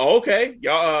 oh, okay.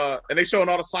 Y'all, and they showing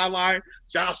all the sideline.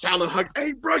 Josh Allen hugged.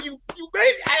 Hey, bro, you made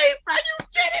it. Hey, bro, you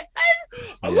did it,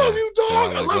 man. I love you,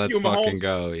 dog. I love you, Mahomes. Fucking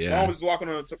go, yeah. Mahomes is walking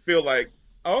on the field like,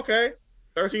 oh, okay.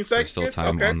 13 seconds. There's still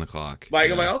time on the clock. Like,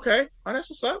 I'm like, okay. Oh, that's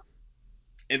what's up.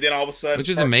 And then all of a sudden, which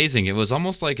is amazing. It was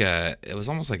almost like an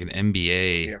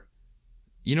NBA. Yeah.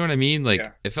 You know what I mean? Like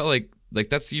it felt like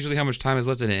that's usually how much time is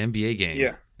left in an NBA game.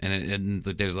 Yeah. And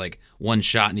there's like one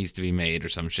shot needs to be made or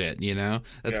some shit. You know,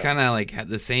 that's kind of like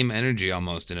the same energy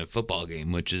almost in a football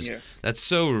game, which is that's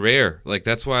so rare. Like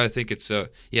that's why I think it's so.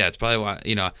 Yeah, it's probably why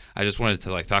I just wanted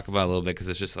to like talk about it a little bit because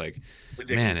it's just like,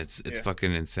 ridiculous. Man, it's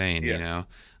fucking insane. You know,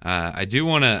 I do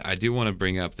wanna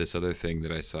bring up this other thing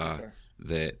that I saw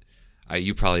that.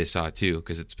 You probably saw it too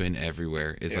because it's been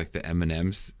everywhere. It's like the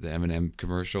M&M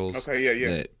commercials. Okay,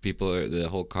 yeah. That people are the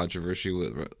whole controversy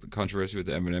with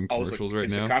the M&M commercials right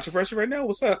now. Is it controversy right now?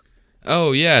 What's up?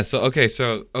 Oh yeah. So I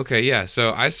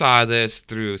saw this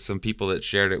through some people that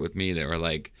shared it with me that were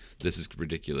like, "This is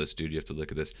ridiculous, dude. You have to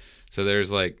look at this." So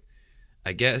there's like,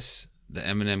 I guess the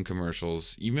M&M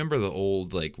commercials. You remember the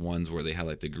old like ones where they had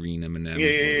like the green M&M?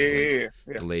 Yeah.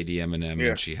 The lady M&M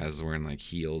and she has wearing like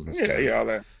heels and stuff. Yeah, all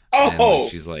that. Oh, and,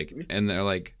 like, she's like, and they're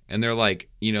like,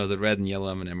 the red and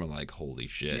yellow M&M are like, holy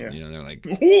shit, they're like,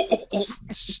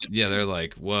 they're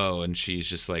like, whoa, and she's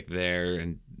just like there,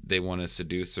 and they want to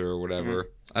seduce her or whatever.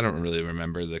 I don't really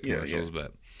remember the commercials,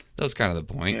 but that was kind of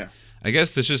the point. I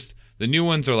guess it's just the new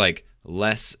ones are like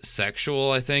less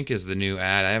sexual. I think is the new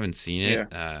ad. I haven't seen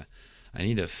it. I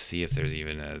need to see if there's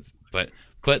even a, but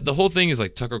the whole thing is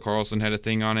like Tucker Carlson had a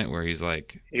thing on it where he's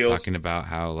like talking about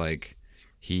how like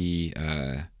he.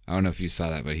 I don't know if you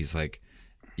saw that, but he's like,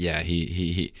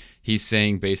 he's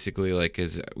saying basically like,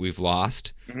 cause we've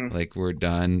lost, like we're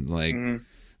done, like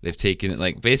they've taken it,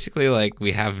 like basically like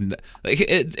we have, like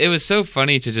it was so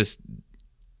funny to just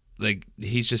like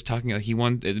he's just talking like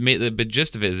the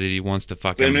gist of it is that he wants to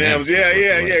fuck M&Ms,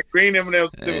 yeah, green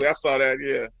M&Ms too. I saw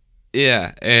that,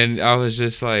 yeah, and I was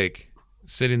just like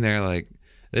sitting there like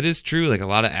that is true. Like a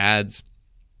lot of ads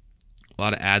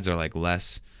are like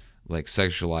less. Like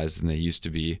sexualized than they used to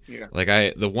be. Like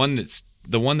the one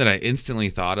that I instantly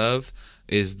thought of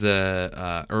is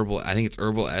the herbal. I think it's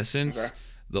Herbal Essence.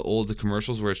 The old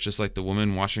commercials where it's just like the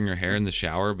woman washing her hair in the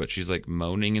shower, but she's like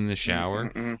moaning in the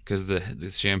shower because the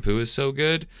shampoo is so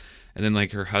good. And then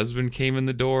like her husband came in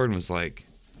the door and was like,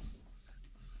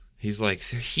 he's like,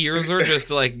 hears her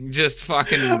just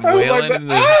fucking wailing in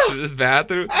the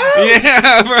bathroom.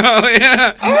 Yeah, bro.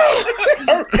 Yeah.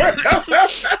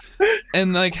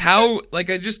 And like how,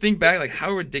 like I just think back, like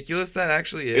how ridiculous that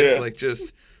actually is. Like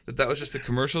just that was just a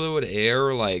commercial that would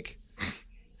air like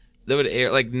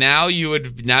now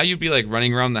you'd be like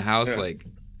running around the house like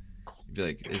you'd be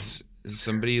like is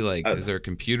somebody like is there a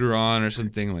computer on or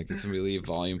something, like is somebody leave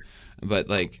volume, but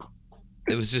like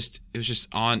it was just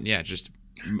on just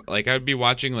like I would be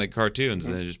watching like cartoons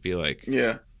and it'd just be like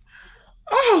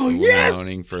oh yes,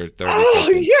 moaning for 30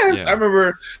 seconds. Yes, I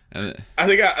remember. I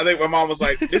think my mom was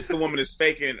like, "This the woman is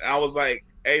faking." And I was like,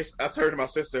 I turned to my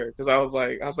sister because I was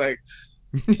like, why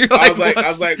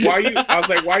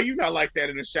you not like that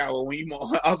in the shower when you?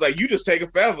 I was like, you just take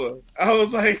it forever. I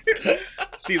was like,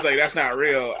 she's like, that's not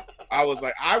real. I was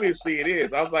like, obviously it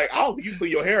is. I was like, I don't think you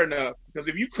clean your hair enough because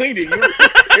if you cleaned it,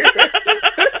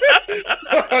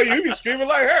 you'd be screaming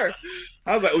like her.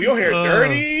 I was like, oh, your hair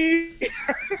dirty.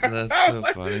 That's so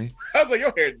funny. I was like,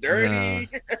 your hair dirty.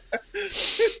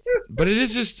 But it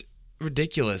is just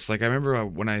ridiculous. Like I remember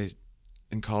when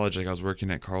in college, like I was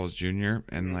working at Carl's Jr.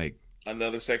 and like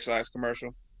another sexualized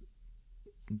commercial.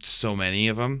 So many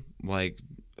of them. Like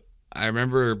I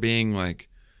remember being like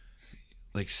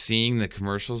like seeing the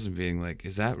commercials and being like,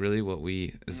 is that really what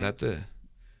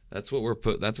that's what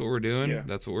we're doing? Yeah.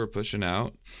 That's what we're pushing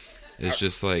out. It's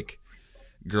just like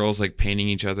girls like painting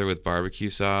each other with barbecue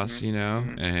sauce, you know,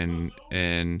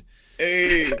 and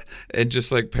Hey. and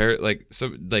just like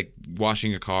like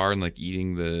washing a car and like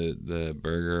eating the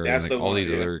burger. That's and like the all one,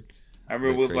 these yeah. other. I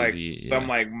remember it was crazy, like some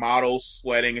like model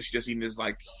sweating and she just eating this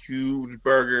like huge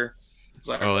burger. It's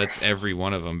like, Oh, it's every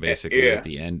one of them basically Yeah. at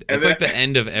the end. And It's like the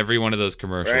end of every one of those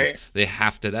commercials. Right? They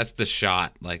have to. That's the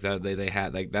shot. Like that. They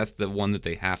had like that's the one that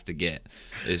they have to get.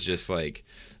 Is just like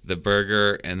the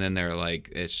burger, and then they're like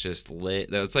it's just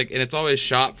lit. It's like, and it's always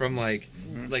shot from like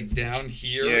down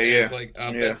here. Yeah, and yeah. It's like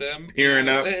up Yeah. at them. Peering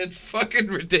up. It's fucking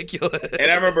ridiculous.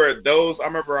 And I remember those. I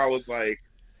was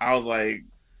like,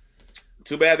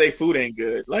 too bad they food ain't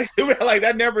good. Like, like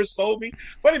that never sold me.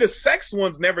 Funny, the sex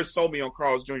ones never sold me on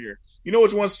Carl's Jr. You know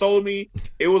which one sold me?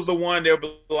 It was the one that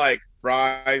was like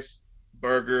fries,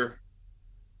 burger,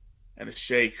 and a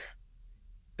shake.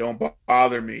 Don't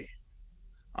bother me.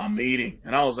 I'm eating,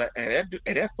 and I was like, hey,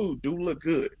 that food do look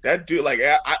good. That do like,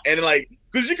 and like,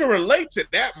 cause you can relate to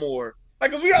that more.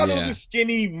 Like, cause we all know the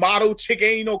skinny model chick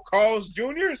ain't no Carl's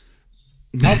Jr.'s.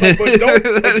 I was like,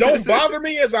 but don't bother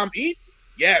me as I'm eating.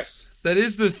 Yes. That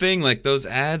is the thing. Like those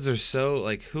ads are so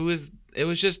like, it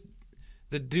was just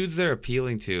the dudes they're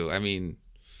appealing to. I mean,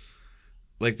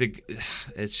 like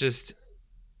it's just,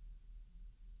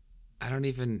 I don't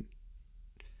even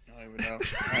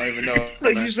know.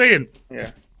 Like you're saying.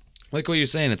 Yeah. Like what you're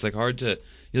saying, it's like hard to,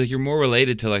 you're more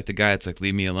related to like the guy that's like,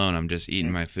 leave me alone, I'm just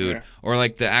eating my food. Yeah. Or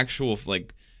like the actual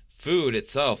like food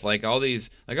itself. Like all these,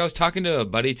 like I was talking to a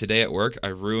buddy today at work. I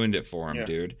ruined it for him,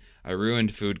 dude. I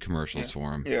ruined food commercials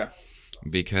for him. Yeah.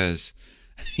 Because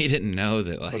he didn't know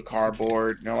that like the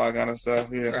cardboard and all that kind of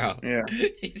stuff. Yeah. Bro. Yeah.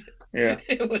 Yeah.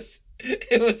 It was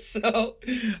so,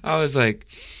 I was like,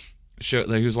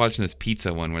 like he was watching this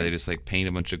pizza one where they just like paint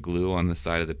a bunch of glue on the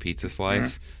side of the pizza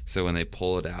slice, so when they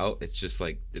pull it out, it's just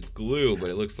like it's glue, but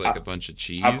it looks like a bunch of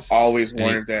cheese. I've always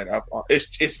wondered that.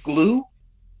 It's glue.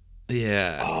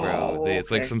 Yeah, bro. It's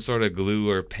like some sort of glue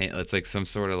or paint. It's like some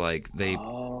sort of like they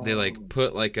like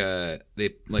put like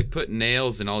put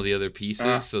nails in all the other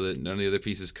pieces so that none of the other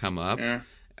pieces come up.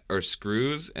 Or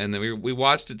screws, and then we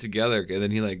watched it together, and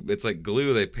then it's like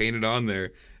glue, they paint it on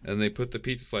there, and they put the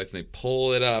pizza slice and they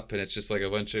pull it up, and it's just like a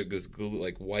bunch of this glue,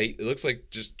 like white, it looks like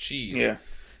just cheese. Yeah.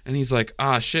 And he's like,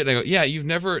 shit. And I go, yeah,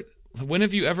 when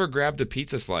have you ever grabbed a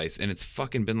pizza slice and it's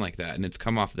fucking been like that and it's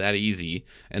come off that easy,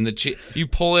 and you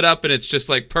pull it up and it's just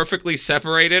like perfectly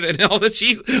separated and all the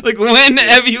cheese, like when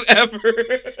have you ever?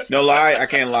 No lie, I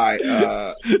can't lie.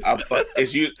 But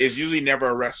it's usually never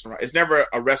a restaurant. It's never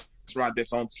a restaurant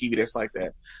that's on TV that's like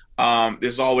that.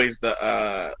 There's always the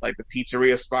like the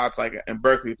pizzeria spots, like in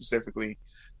Berkeley specifically.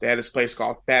 They had this place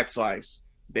called Fat Slice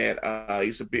that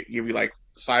used to give you like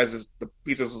sizes. The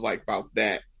pizzas was like about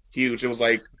that huge. It was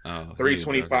like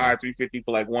 $325, $350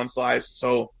 for like one slice.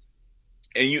 So,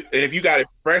 and if you got it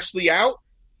freshly out,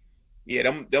 yeah,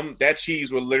 that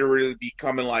cheese will literally be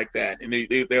coming like that, and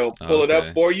they'll pull it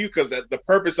up for you because the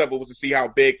purpose of it was to see how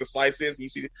big the slice is. And you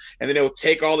see, and then they'll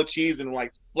take all the cheese and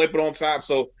like flip it on top.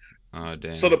 So,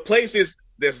 so the places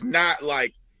that's not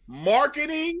like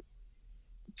marketing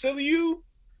to you,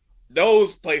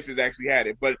 those places actually had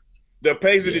it, but the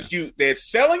places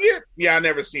that's selling it, I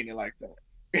never seen it like that.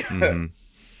 Mm-hmm.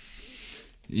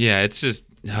 Yeah, it's just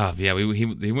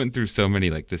he went through so many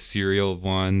like the cereal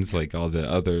ones, like all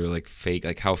the other like fake,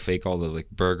 like how fake all the like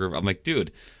burger. I'm like,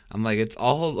 dude, it's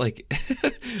all like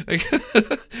like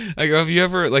have you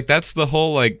ever, like that's the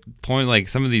whole like point, like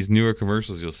some of these newer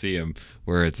commercials you'll see them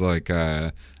where it's like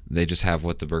they just have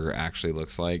what the burger actually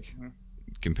looks like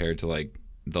compared to like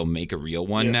they'll make a real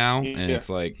one now, and it's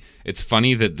like, it's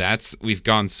funny that we've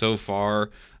gone so far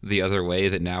the other way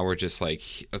that now we're just like,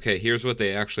 okay, here's what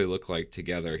they actually look like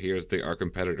together, here's our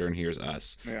competitor, and here's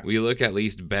us. We look at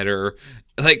least better,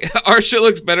 like our shit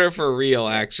looks better for real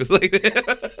actually.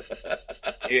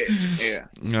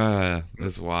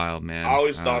 That's wild, man. I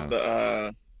always thought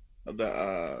the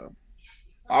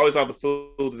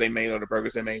food that they made, or the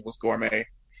burgers they made, was gourmet.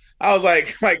 I was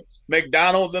like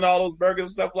McDonald's and all those burgers and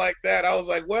stuff like that. I was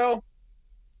like, well,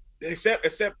 except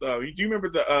do you remember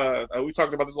we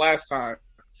talked about this last time?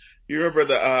 You remember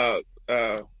the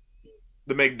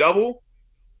McDouble?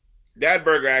 That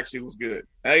burger actually was good.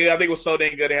 I think it was so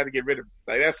dang good they had to get rid of it.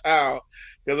 Like that's how,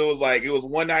 because it was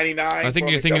 $1.99. I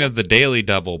think you're thinking of the Daily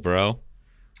Double, bro.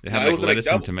 They had like lettuce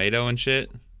and tomato and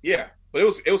shit. Yeah. But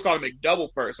it was called a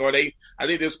McDouble first, or I think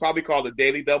it was probably called the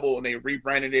Daily Double, and they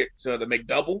rebranded it to the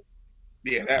McDouble.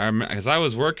 Yeah, because I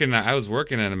was working at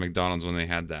a McDonald's when they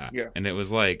had that, and it was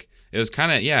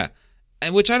kind of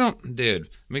And which I don't, dude.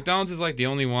 McDonald's is like the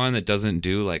only one that doesn't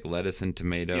do like lettuce and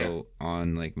tomato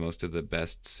on like most of the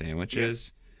best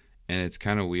sandwiches, and it's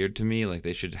kind of weird to me. Like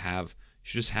they should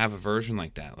just have a version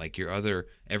like that. Like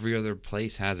every other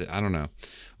place has it. I don't know.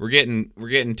 We're going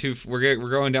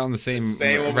down the same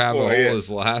rabbit hole as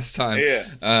last time. Yeah.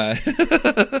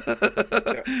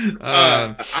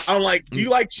 I don't like. Do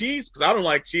you like cheese? Because I don't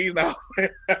like cheese now.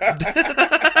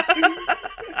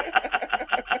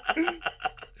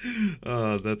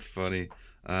 Oh, that's funny.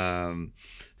 Do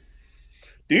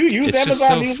you use it's Amazon just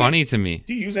so Music? funny to me.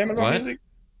 Do you use Amazon Music?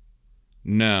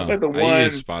 No, it's like the one. I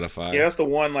use Spotify. Yeah, that's the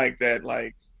one like that.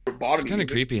 Like it's kind of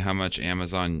creepy how much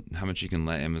you can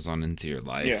let Amazon into your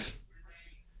life. Yeah.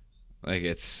 Like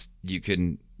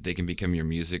they can become your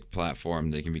music platform.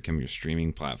 They can become your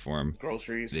streaming platform.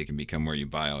 Groceries. They can become where you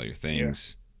buy all your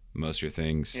things, most of your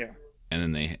things. Yeah.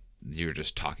 And then you're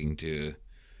just talking to.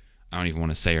 I don't even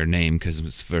want to say her name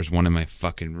because there's one in my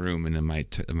fucking room and it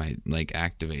might like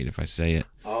activate if I say it.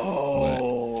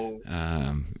 Oh. But,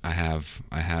 I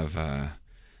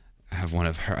have one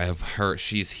of her. I have her.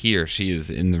 She's here. She is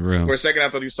in the room. For a second, I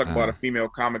thought you were talking about a female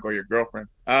comic or your girlfriend.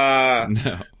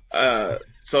 No.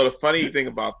 So the funny thing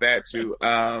about that too,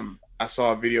 I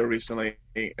saw a video recently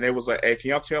and it was like, "Hey, can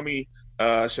y'all tell me,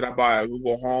 should I buy a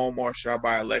Google Home or should I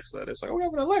buy Alexa?" It's like, "Oh, we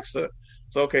have an Alexa."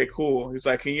 So okay, cool. He's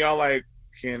like, "Can y'all like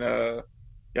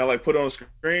put it on the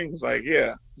screen?" He's like,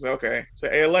 "Yeah." He's like, "Okay." So,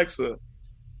 "Hey Alexa,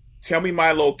 tell me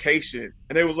my location."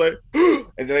 And it was like, and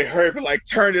then they heard it like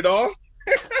turned it off.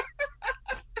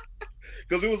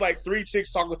 Because it was like 3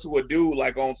 chicks talking to a dude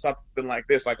like on something like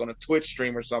this, like on a Twitch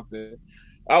stream or something.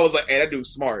 I was like, "Hey, that dude's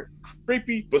smart,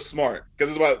 creepy but smart."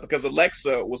 Because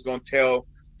Alexa was gonna tell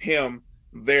him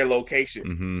their location.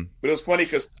 Mm-hmm. But it was funny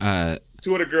because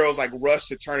 2 of the girls like rushed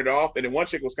to turn it off, and then one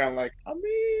chick was kind of like, "I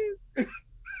mean."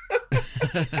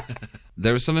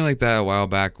 There was something like that a while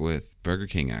back with Burger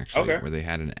King actually, okay. where they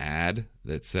had an ad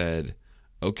that said,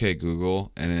 "Okay,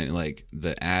 Google," and then like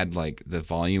the ad, like the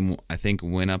volume I think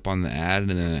went up on the ad, and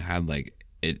then it had like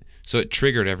it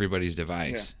triggered everybody's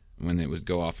device when it would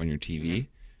go off on your TV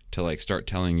to like start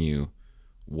telling you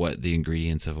what the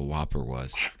ingredients of a Whopper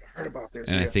was. I heard about this.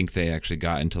 And I think they actually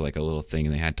got into like a little thing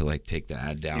and they had to like take the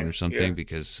ad down or something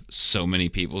because so many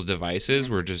people's devices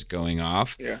were just going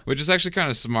off, which is actually kind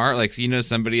of smart. Like,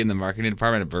 somebody in the marketing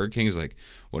department at Burger King is like,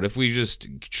 what if we just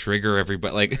trigger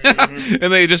everybody? Like,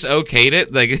 and they just okayed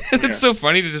it. Like, it's so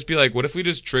funny to just be like, what if we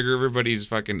just trigger everybody's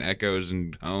fucking Echoes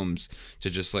and Homes to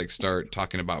just like start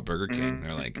talking about Burger King?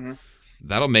 They're like,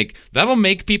 that'll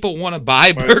make people want to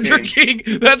buy Burger King.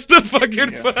 That's the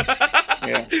fucking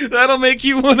that'll make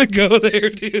you want to go there,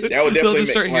 dude. That would they'll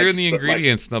just start hearing the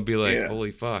ingredients and they'll be like,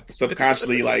 holy fuck.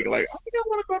 Subconsciously, like, I think I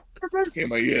want to go to Burger King.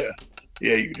 Like, yeah,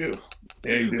 you do.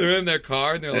 Yeah, you do. They're in their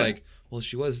car and they're like, well,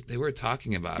 they were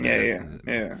talking about it.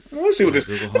 Yeah. Let's see what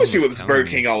this Burger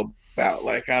King all about.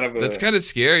 Like, kind of that's kind of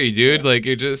scary, dude. Like,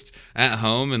 you're just at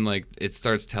home and like it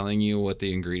starts telling you what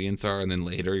the ingredients are, and then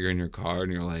later you're in your car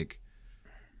and you're like,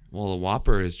 well, a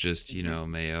Whopper is just,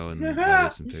 mayo and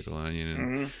lettuce and pickle onion.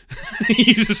 And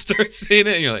you just start saying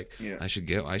it and you're like, I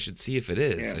should see if it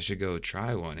is. Yeah. I should go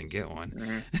try one and get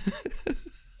one.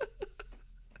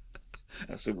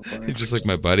 That's super funny. It's just like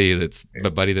my buddy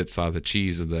that saw the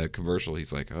cheese of the commercial.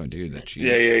 He's like, oh, dude, that cheese.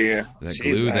 Yeah. That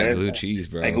glue cheese,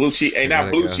 bro. That glue cheese. Hey,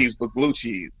 not blue cheese, but glue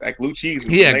cheese. That glue cheese.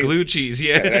 Glue cheese.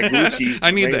 Yeah. That glue cheese.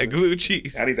 I need that glue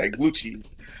cheese. I need that glue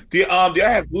cheese. Do I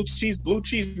have blue cheese? Blue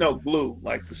cheese? No, glue.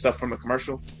 Like the stuff from the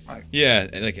commercial. Like,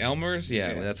 like Elmer's.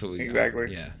 Yeah, that's what we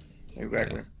exactly. Yeah,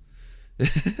 exactly. Yeah.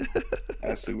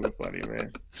 That's super funny,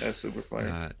 man. That's super funny.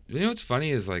 What's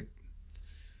funny is like,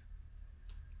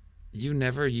 you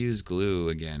never use glue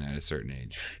again at a certain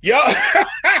age.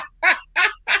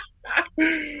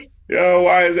 Yo,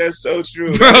 why is that so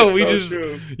true? Bro,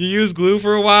 you use glue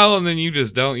for a while and then you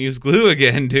just don't use glue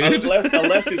again, dude.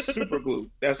 Unless it's super glue.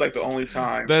 That's like the only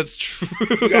time. That's true.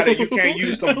 You can't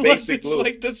use some basic glue. It's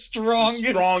like the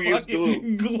strongest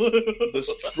glue.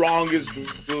 The strongest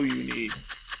glue you need.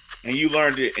 And you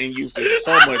learned it and used it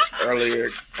so much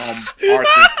earlier arts and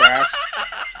crafts.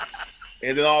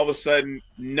 And then all of a sudden,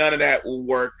 none of that will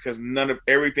work because none of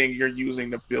everything you're using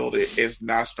to build it is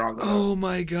not strong enough. Oh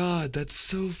my God, that's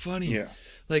so funny. Yeah.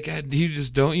 Like, you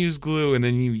just don't use glue, and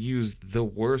then you use the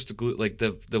worst glue, like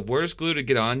the worst glue to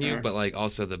get on you, but like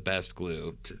also the best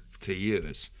glue to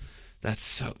use. That's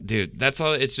so, dude. That's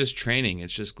all. It's just training.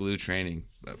 It's just glue training.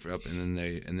 And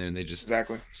then they just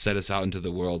set us out into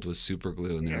the world with super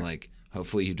glue, and they're like,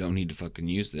 hopefully you don't need to fucking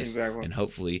use this, and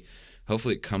hopefully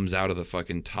it comes out of the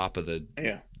fucking top of the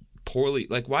poorly.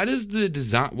 Like, why is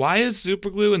super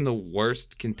glue in the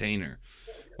worst container?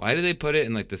 Why do they put it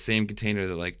in like the same container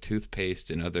that like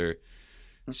toothpaste and other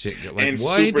shit? Like, And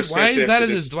why super is sensitive that? to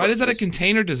this- Why is that a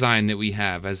container design that we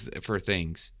have as for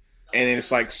things? And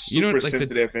it's like You know, super like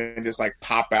sensitive and just like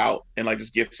pop out and like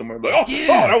just get somewhere. Like, oh,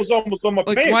 Yeah. that was almost on my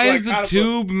Like, pants. why Like, is the how the fuck-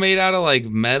 tube made out of like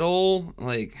metal?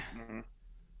 Like, Mhm.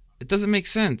 it doesn't make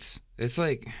sense. It's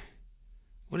like,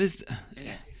 what is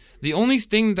the only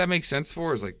thing that makes sense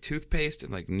for is like toothpaste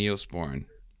and like Neosporin.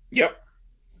 Yep.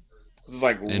 It's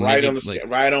like And right maybe, on the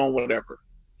like- right on whatever.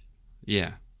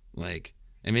 Yeah, like,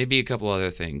 and maybe a couple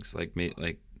other things like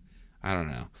I don't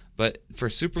know. But for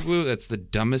super glue, that's the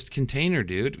dumbest container,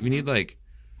 dude. We need like,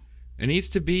 it needs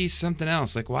to be something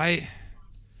else. Like, why?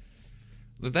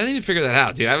 I need to figure that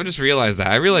out, dude. I just realized that.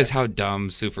 I realized how dumb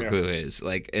super glue is.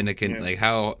 Like, and it can like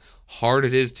how hard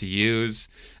it is to use.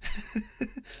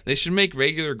 They should make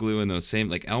regular glue in those same.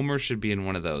 Like Elmer should be in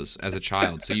one of those as a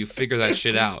child, so you figure that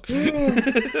shit out.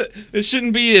 It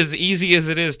shouldn't be as easy as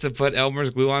it is to put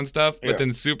Elmer's glue on stuff, but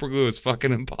then super glue is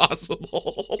fucking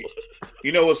impossible.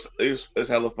 You know what's it's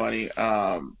hella funny?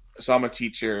 So I'm a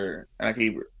teacher, and I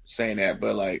keep saying that,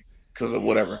 but like because of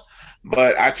whatever.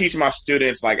 But I teach my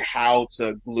students like how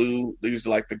to use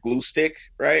like the glue stick,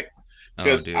 right?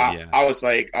 Because I was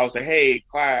like, hey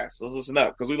class, let's listen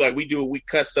up, because we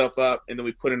cut stuff up and then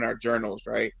we put in our journals,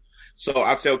 right? So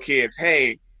I tell kids,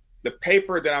 hey, the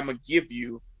paper that I'm gonna give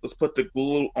you, let's put the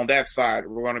glue on that side.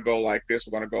 We're gonna go like this.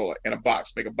 We're gonna go like in a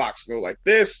box, make a box go like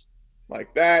this,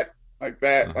 like that, like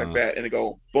that, like that, and it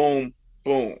go boom,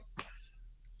 boom.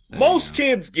 Most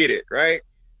kids get it, right?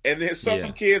 And then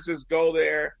some kids just go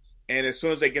there, and as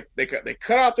soon as they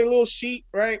cut out their little sheet,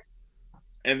 right?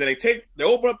 And then they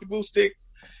open up the glue stick,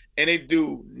 and they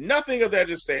do nothing of that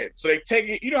just said. So they take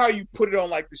it, you know how you put it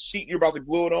on like the sheet you're about to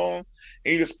glue it on,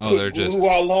 and you just put glue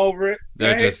all over it.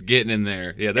 They're just getting in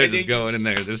there. Yeah, they're just going in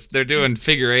there. They're doing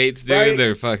figure eights, dude. Right?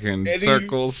 They're fucking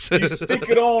circles. You stick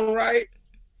it on, right?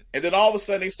 And then all of a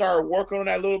sudden they start working on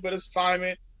that little bit of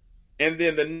assignment. And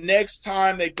then the next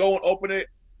time they go and open it,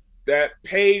 that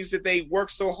page that they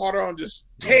worked so hard on just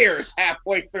tears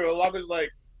halfway through. I'm just like,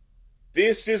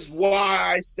 this is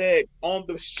why I said on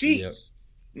the sheets,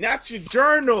 not your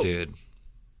journal. Dude,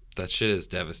 that shit is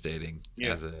devastating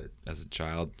as a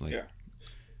child. Like,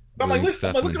 I'm like,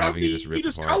 listen, look at you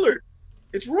just colored.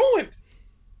 It's ruined.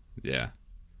 Yeah.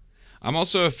 I'm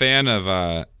also a fan of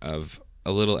a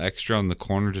little extra on the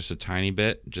corner, just a tiny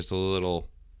bit, just a little.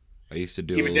 I used to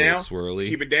do a little swirly.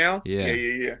 Keep it down? Yeah.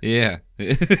 Yeah.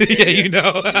 Yeah, you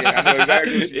know. I know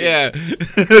exactly what you mean. Yeah.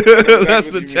 That's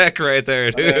the tech right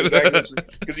there, dude.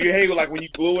 Because you hate like when you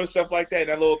glue and stuff like that, and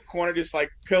that little corner just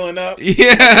like peeling up.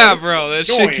 Yeah, bro. That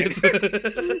shit gets...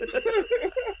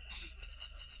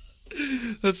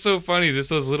 That's so funny, just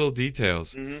those little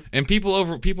details. Mm-hmm. And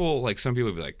people like some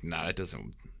people be like, nah, that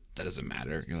doesn't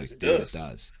matter. You're like, dude, it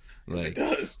does. Like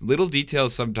little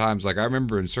details sometimes. Like I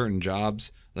remember in certain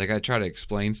jobs, like I try to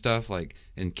explain stuff like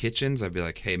in kitchens, I'd be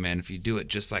like, hey man, if you do it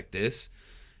just like this,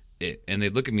 and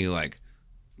they'd look at me like,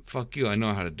 fuck you, I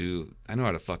know how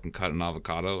to fucking cut an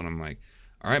avocado. And I'm like,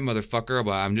 all right, motherfucker,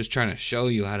 but I'm just trying to show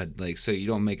you how to, like, so you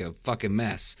don't make a fucking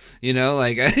mess, you know?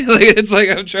 Like, it's like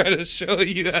I'm trying to show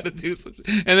you how to do something.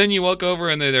 And then you walk over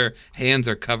and their hands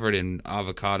are covered in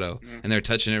avocado and they're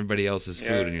touching everybody else's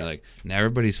food. And you're like, now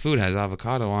everybody's food has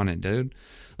avocado on it, dude.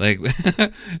 Like,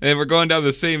 and we're going down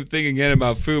the same thing again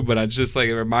about food, but I just, like,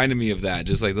 it reminded me of that.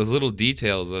 Just, like, those little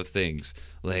details of things.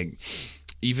 Like,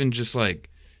 even just, like,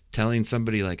 telling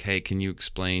somebody, like, hey, can you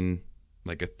explain,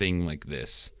 like, a thing like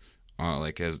this?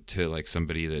 Like as to like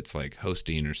somebody that's like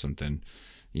hosting or something,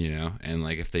 you know, and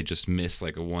like if they just miss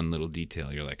like a one little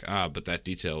detail, you're like, but that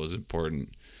detail was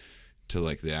important to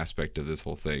like the aspect of this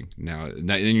whole thing. Now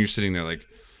then you're sitting there like,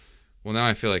 well, now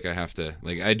I feel like I have to,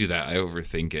 like, I do that, I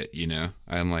overthink it, you know.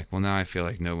 I'm like, well, now I feel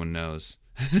like no one knows.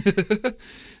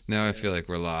 Now I feel like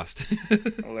we're lost.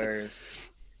 Hilarious.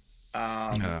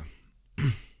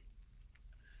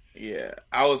 Yeah,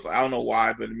 I don't know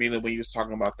why, but immediately when you was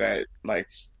talking about that, like,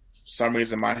 for some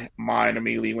reason my mind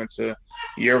immediately went to,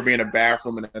 you ever be in a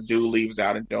bathroom and a dude leaves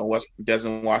out and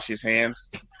doesn't wash his hands?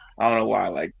 I don't know why.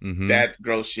 Like, that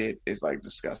gross shit is like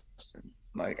disgusting.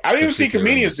 Like, I've even seen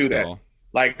comedians do that.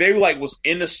 Like, they like was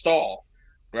in the stall,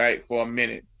 right, for a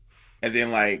minute, and then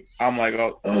like I'm like,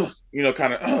 you know,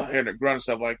 kind of hearing the grunt and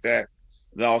stuff like that.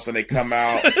 Then all of a sudden they come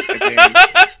out, and then,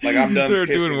 like I'm done. They're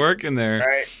doing work in there,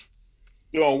 right?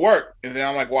 Doing work, and then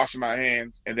I'm like washing my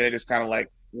hands, and they just kind of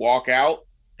like walk out.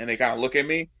 And they kind of look at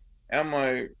me, and I'm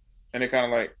like, and they kind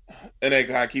of like, and they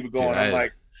kind of keep it going. Dude,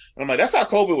 I'm like, that's how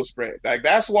COVID was spread. Like,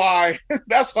 that's why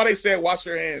they said wash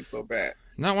your hands so bad.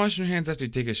 Not washing your hands after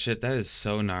you take a shit, that is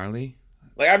so gnarly.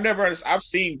 Like I've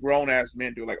seen grown ass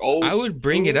men do it, like old. I would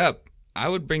bring it dudes. up. I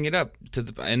would bring it up to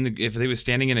the and if they was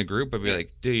standing in a group, I'd be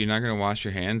like, dude, you're not gonna wash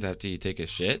your hands after you take a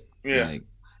shit. Yeah. Like,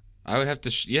 I would have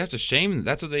to. You have to shame them.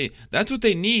 That's what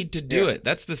they need to do Yeah. it.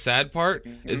 That's the sad part.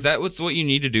 Is that what you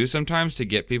need to do sometimes to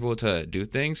get people to do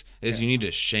things? Is you need to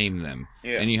shame them,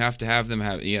 Yeah. and you have to have them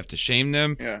have. You have to shame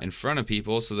them Yeah. in front of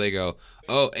people so they go,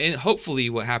 oh, and hopefully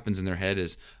what happens in their head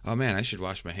is, oh man, I should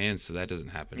wash my hands so that doesn't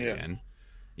happen Yeah. again.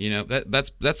 You know,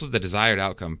 that's what the desired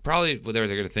outcome. Probably what they're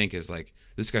gonna think is like,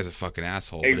 this guy's a fucking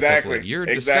asshole. But it's also Exactly. like, you're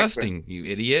Exactly. disgusting, you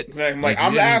idiot. Exactly. I'm like, you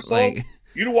I'm the didn't, asshole. like-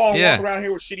 You the one Yeah. walk around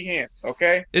here with shitty hands,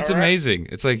 okay? It's All right? amazing.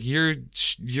 It's like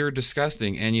you're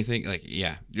disgusting, and you think like,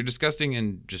 yeah, you're disgusting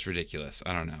and just ridiculous.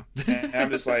 I don't know. And I'm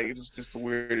just like, it's just the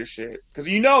weirdest shit. Because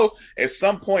you know, at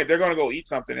some point they're gonna go eat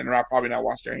something and they're probably not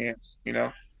wash their hands. You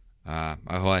know,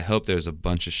 I hope there's a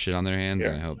bunch of shit on their hands, Yeah.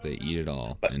 and I hope they eat it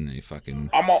all, and they fucking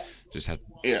just have.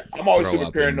 I'm always Throw super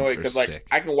up paranoid and because are like sick.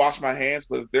 I can wash my hands,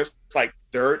 but if there's like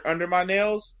dirt under my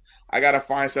nails, I gotta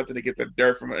find something to get the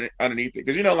dirt from underneath it.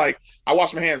 Because you know, like I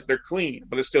wash my hands, they're clean,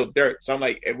 but there's still dirt. So I'm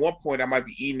like, at one point I might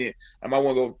be eating it, I might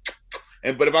want to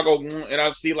go, but if I go and I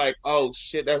see like, oh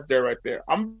shit, that's dirt right there,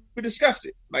 I'm be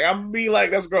disgusted. Like I'm be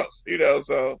like, that's gross, you know.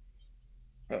 So,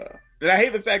 and I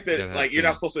hate the fact that Yeah, like you're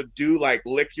not supposed to do like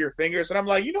lick your fingers, and I'm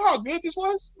like, you know how good this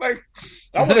was, like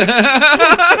I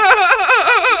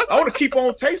want to keep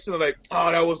on tasting it. Like,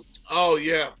 oh, that was, oh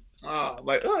yeah.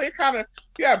 Like, oh, it kind of,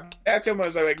 yeah, bad temper.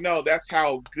 Like, no, that's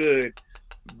how good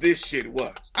this shit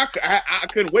was. I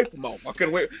couldn't wait for more. I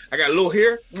couldn't wait. I got a little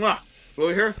hair,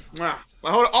 little hair, Like,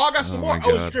 hold on. Oh, I got some Oh more. my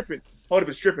Oh, it's God. dripping. Hold up,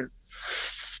 it's dripping.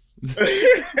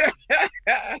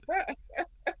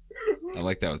 I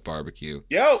like that with barbecue.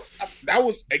 Yo, that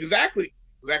was exactly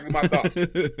my thoughts.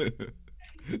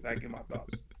 Exactly my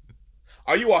thoughts.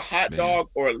 Are you a hot Man. dog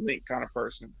or a link kind of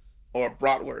person? Or a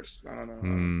bratwurst? I don't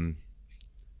know.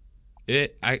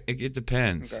 It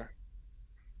depends. Okay.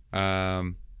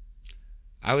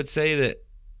 I would say that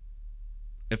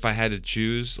if I had to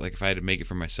choose, like if I had to make it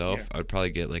for myself, Yeah. I would probably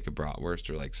get like a bratwurst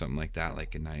or like something like that,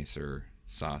 like a nicer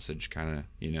sausage kind of,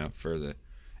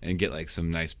 and get like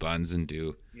some nice buns and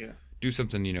do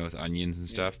something, with onions and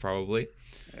stuff probably.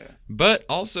 Yeah. But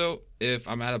also if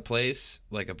I'm at a place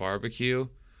like a barbecue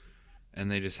and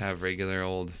they just have regular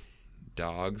old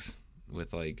dogs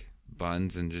with like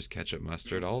buns and just ketchup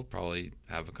mustard, I'll probably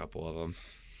have a couple of them,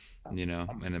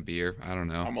 and a beer. I don't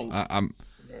know.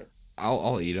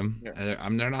 I'll eat them. Yeah.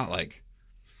 They're not like.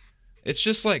 It's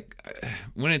just like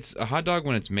when it's a hot dog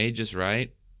when it's made just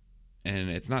right, and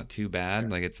it's not too bad. Yeah.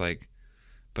 Like it's like,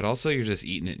 but also you're just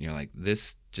eating it and you're like,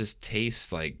 this just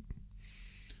tastes like.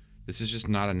 This is just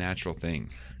not a natural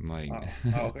thing. Like,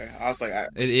 Okay. I was like,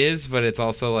 it is, but it's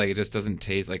also like it just doesn't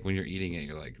taste like when you're eating it.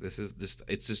 You're like, this is just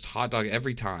it's just hot dog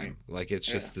every time. Like it's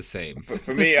just the same.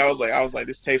 for me, I was like,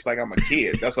 this tastes like I'm a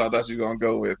kid. That's what I thought you were gonna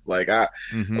go with. Like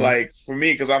Mhm. like for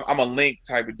me, because I'm a link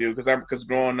type of dude. Because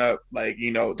growing up, like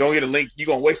don't get a link, you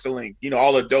gonna waste a link.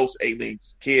 All adults ate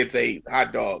links, kids ate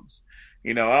hot dogs.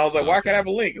 And I was like, why can't I have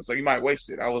a link? It's like you might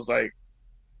waste it. I was like,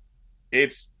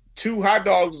 it's 2 hot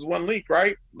dogs is 1 link,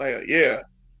 right? Like, yeah.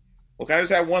 Well, can I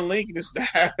just have 1 link and just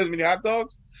have as many hot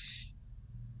dogs?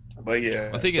 But yeah,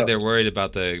 I think they're worried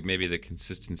about maybe the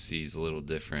consistency is a little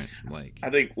different. Like I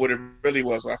think what it really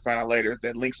was, what I found out later, is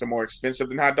that links are more expensive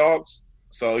than hot dogs.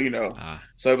 So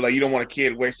so like you don't want a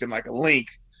kid wasting like a link.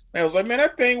 And I was like, man,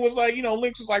 that thing was like,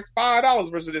 links was like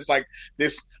 $5 versus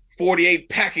this 48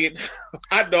 packet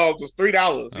hot dogs was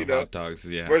 $3. hot dogs,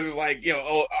 yeah. Versus like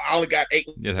I only got 8.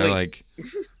 Yeah, they're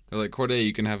like Corday,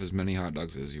 you can have as many hot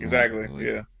dogs as you Exactly. want. Like,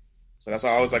 Yeah. So that's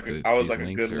why I was like these a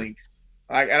links good are- link.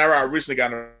 Like, and I recently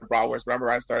got a bratwurst, but I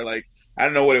remember I started like I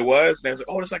didn't know what it was. And I was like,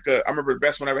 oh, it's like I remember the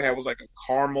best one I ever had was like a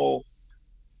caramel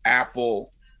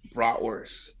apple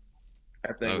bratwurst.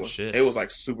 That thing shit. It was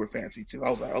like super fancy too. I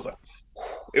was like, whew.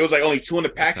 It was like only 2 in the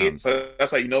packet, so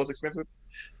that's how you know it's expensive.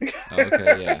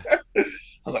 Okay, yeah. I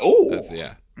was like, oh,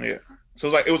 Yeah.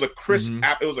 So it was a crisp Mhm.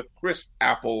 apple. It was a crisp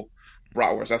apple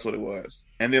bratwurst. That's what it was.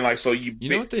 And then like so you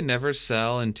know what they never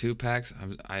sell in 2-packs?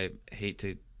 I hate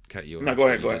to cut you off. No, go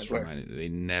ahead. They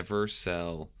never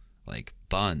sell like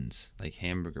buns, like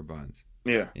hamburger buns.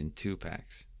 Yeah. In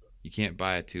 2-packs. You can't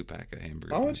buy a 2-pack of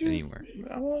hamburger Why would buns you? anywhere.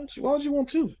 Why would you want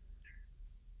 2?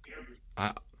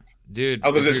 Dude.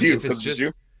 Oh, because it's you. If it's just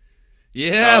you.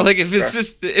 Yeah, Oh, like if it's okay.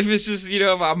 just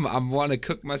if I'm want to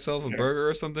cook myself a burger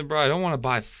or something, bro, I don't want to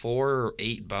buy 4 or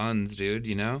 8 buns, dude.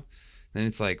 Then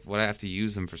it's like, what I have to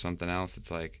use them for something else.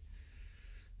 It's like,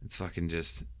 it's fucking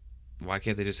just. Why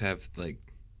can't they just have like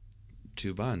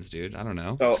 2 buns, dude? I don't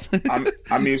know. So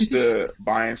I'm used to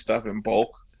buying stuff in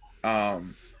bulk,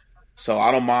 so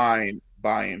I don't mind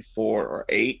buying 4 or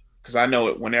 8 because I know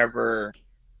it whenever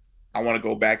I want to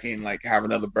go back and like have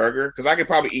another burger because I could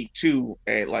probably eat 2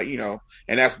 at like and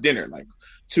that's dinner like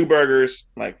 2 burgers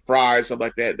like fries stuff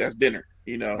like that that's dinner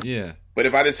Yeah. but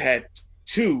if I just had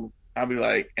 2 I'd be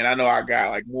like and I know I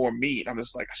got like more meat I'm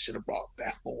just like I should have brought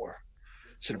that 4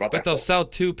 should have brought But that they'll 4. sell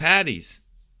 2 patties.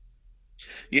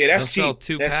 Yeah, that's They'll sell cheap.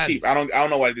 2 That's patties. cheap. I don't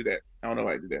know why they do that. I don't know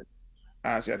why they do that.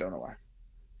 Honestly, I don't know why.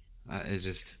 It's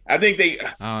just I think they I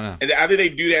don't know. I think they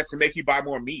do that to make you buy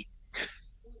more meat.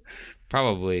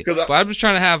 Probably. 'Cause But I'm just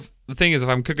trying to have the thing is if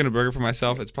I'm cooking a burger for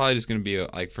myself, it's probably just going to be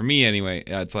like for me anyway.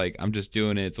 It's like I'm just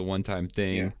doing it. It's a one-time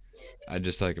thing. Yeah. I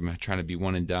just like I'm trying to be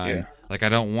one and done. Yeah. Like I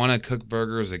don't want to cook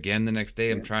burgers again the next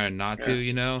day. I'm Yeah. trying not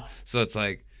to, So it's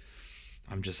like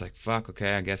I'm just like fuck.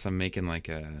 Okay, I guess I'm making like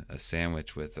a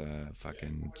sandwich with a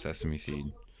fucking sesame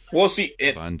seed We'll see.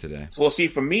 bun today. We'll see.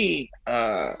 For me,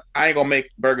 I ain't gonna make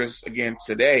burgers again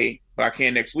today, but I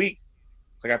can next week.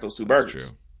 So I got those 2 burgers. That's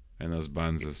true. And those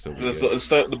buns will still be The,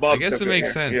 good. the buns I guess it still makes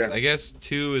good. sense. Yeah. I guess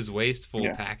 2 is wasteful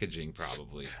Yeah. packaging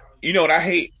probably. You know what I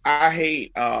hate? I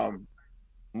hate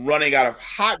running out of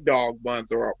hot dog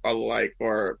buns or like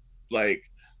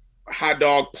hot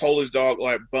dog, Polish dog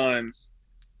like buns,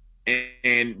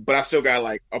 but I still got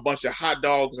like a bunch of hot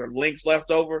dogs or links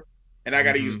left over, and I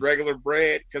got to use regular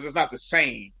bread because it's not the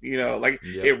same.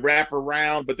 It wrap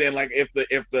around, but then like if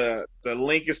the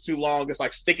link is too long, it's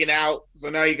like sticking out. So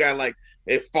now you got like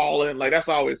it falling. Like that's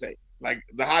always it. Like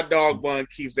the hot dog bun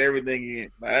keeps everything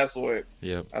in. Like, that's what.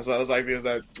 Yep. That's what I was like. There's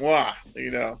like, wow,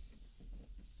 Yeah,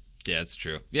 it's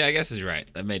true. Yeah, I guess he's right.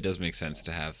 That does make sense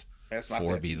to have That's my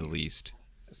 4 pet be the least.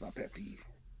 That's my pet peeve.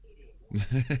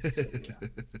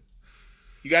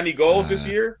 You got any goals this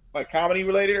year, like comedy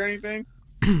related or anything?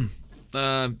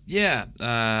 Yeah.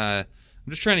 I'm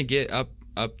just trying to get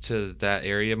up to that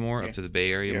area more, up to the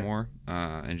Bay Area more,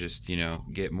 and just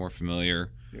get more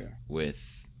familiar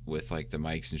with like the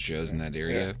mics and shows in that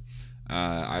area.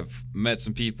 I've met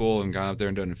some people and gone up there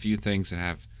and done a few things and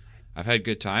I've had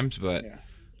good times, but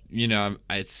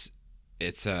it's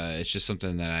just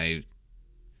something that I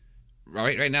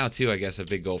right now too. I guess a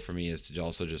big goal for me is to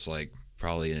also just like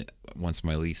probably once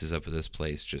my lease is up at this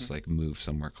place, just like move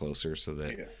somewhere closer so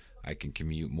that I can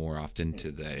commute more often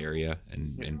to that area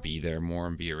and be there more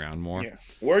and be around more. Yeah.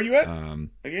 Where are you at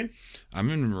again? I'm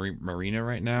in Marina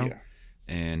right now,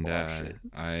 and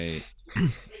I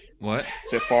what?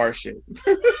 It's at far shit.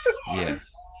 Yeah,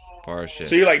 far shit.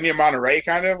 So you're like near Monterey,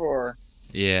 kind of, or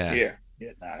yeah. Yeah.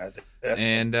 Nah,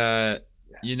 And I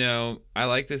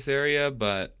like this area,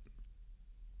 but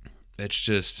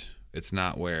it's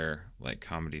not where like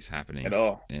comedy's happening at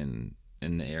all in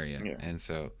the area. And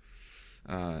so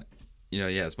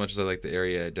as much as I like the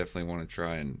area, I definitely want to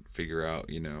try and figure out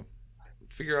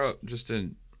just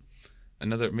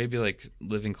another, maybe like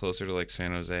living closer to like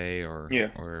San Jose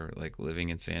or like living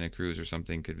in Santa Cruz or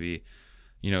something could be,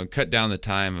 cut down the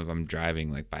time of I'm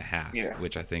driving like by half,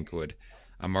 which I think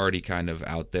I'm already kind of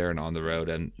out there and on the road.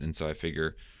 And so I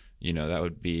figure, that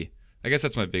would be, I guess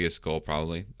that's my biggest goal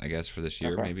probably, I guess for this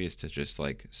year, maybe is to just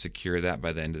like secure that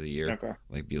by the end of the year,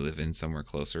 like be living somewhere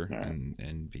closer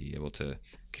and be able to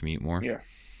commute more. Yeah.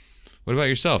 What about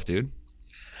yourself, dude?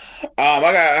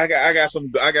 I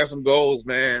got some goals,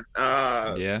 man.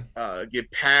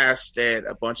 Get past at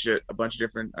a bunch of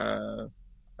different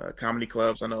comedy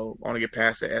clubs. I know I want to get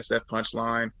past the SF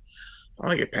Punchline. I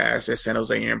want to get past at San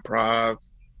Jose Improv.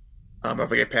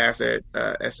 If I get past at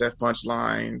SF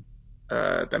Punchline,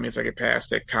 that means I get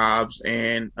past at Cobb's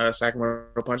and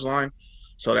Sacramento Punchline.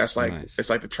 So that's like It's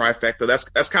like the trifecta.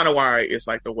 That's kind of why it's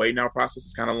like the waiting out process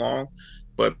is kind of long,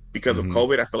 but because of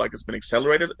COVID, I feel like it's been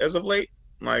accelerated as of late.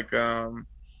 Like I'm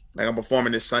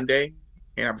performing this Sunday,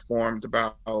 and I performed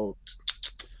about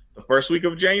the first week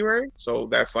of January. So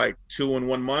that's like 2 in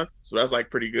 1 month. So that's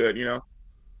like pretty good,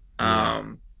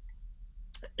 And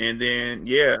then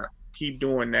keep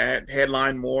doing that.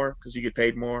 Headline more because you get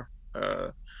paid more.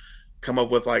 Come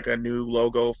up with like a new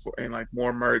logo and like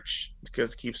more merch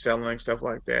because keep selling stuff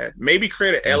like that. Maybe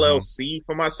create an LLC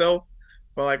for myself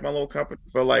for like my little company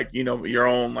for like your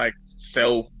own like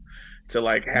self to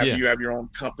like have you have your own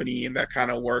company and that kind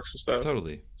of works and stuff.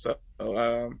 Totally. So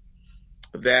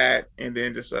that and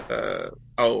then just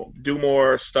do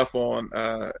more stuff on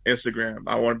Instagram.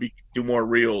 I want to do more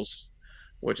reels,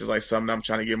 which is like something I'm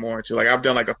trying to get more into. Like I've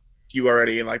done like a few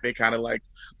already and like they kind of like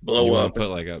blow up.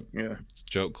 Put like a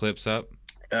joke clips up.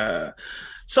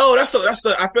 So that's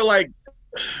the I feel like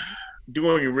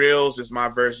doing reels is my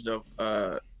version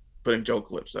of putting joke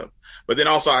clips up. But then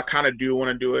also I kind of do want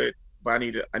to do it, but I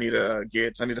need to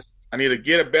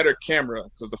get a better camera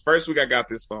because the first week I got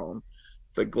this phone,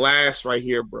 the glass right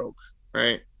here broke,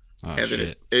 right? Oh and then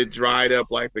shit. it dried up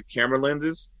like the camera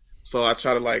lenses. So I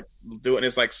try to like do it, and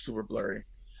it's like super blurry,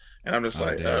 and I'm just Oh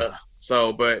like, damn.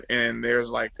 So, but and there's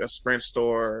like a Sprint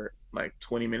store like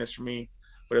 20 minutes from me,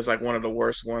 but it's like one of the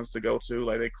worst ones to go to.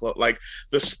 Like they close, like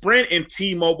the Sprint and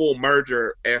T-Mobile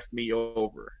merger effed me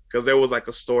over because there was like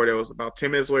a store that was about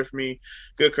 10 minutes away from me,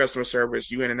 good customer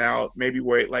service, you in and out, maybe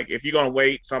wait, like if you're gonna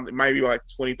wait something, it might be like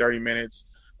 20, 30 minutes.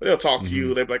 But they'll talk to Mm-hmm.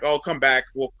 you. They'll be like, "Oh, come back."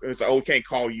 Well, it's like, "Oh, we can't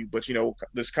call you, but you know,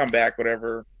 just come back,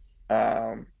 whatever."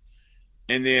 Um,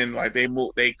 and then like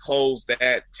they closed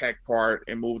that tech part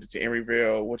and moved it to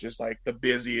Emeryville, which is like the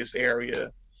busiest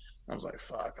area. I was like,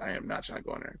 fuck, I am not trying to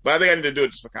go in there. But I think I need to do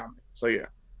it just for comedy. So yeah.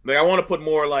 Like I want to put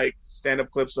more like stand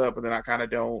up clips up, and then I kind of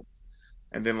don't.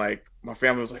 And then like my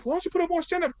family was like, why don't you put up more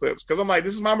stand up clips? Because I'm like,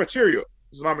 this is my material.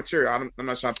 This is my material. I'm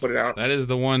not trying to put it out. That is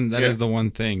the one. That Yeah. is the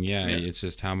one thing. Yeah, Yeah. it's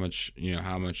just how much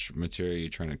how much material you're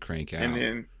trying to crank And out.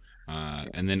 then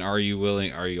And then are you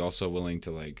willing? Are you also willing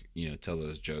to like tell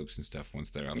those jokes and stuff once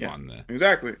they're up yeah, on the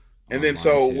exactly. And then online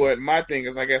so too? what my thing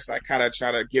is, I guess I kind of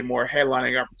try to get more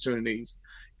headlining opportunities,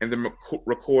 and then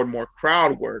record more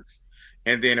crowd work.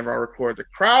 And then if I record the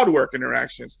crowd work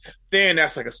interactions, then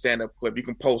that's like a stand up clip. You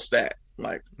can post that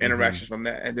like interactions from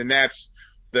that, and then that's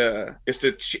I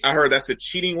heard that's the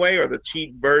cheating way or the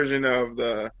cheat version of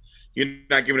the you're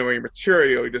not giving away your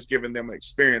material, you're just giving them an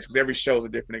experience because every show is a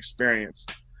different experience,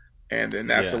 and then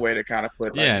that's a Yeah. way to kind of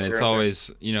put like Yeah, and it's material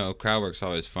there. always crowd work's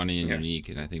always funny and Yeah. unique,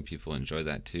 and I think people enjoy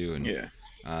that too. And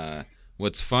Yeah,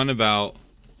 what's fun about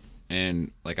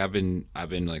and like I've been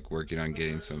like working on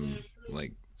getting some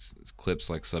like clips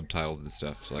like subtitled and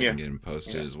stuff so I yeah, can get them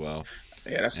posted yeah, as well.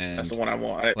 yeah. That's the And one I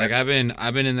want. like I've been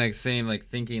in like same like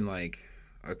thinking like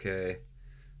okay,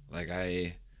 like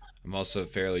I'm also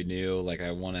fairly new, like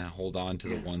I want to hold on to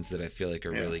the ones that I feel like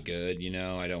are Yeah. really good,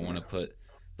 I don't want to put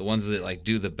the ones that like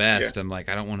do the Yeah. best. I'm like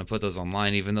I don't want to put those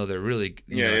online even though they're really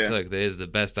Yeah, I yeah. feel like that is the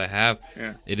best I have.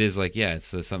 Yeah. It is like it's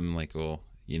something like well,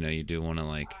 you do want to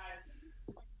like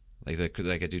I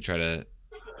do try to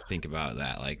think about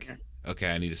that like okay,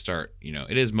 I need to start,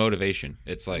 it is motivation.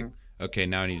 It's like okay,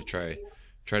 now I need to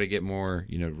try to get more,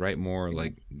 write more,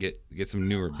 like get some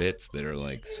newer bits that are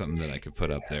like something that I could put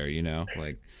up there,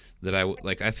 like that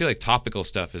I feel like topical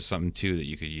stuff is something too that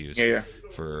you could use Yeah.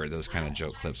 for those kind of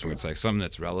joke clips where it's like something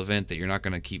that's relevant that you're not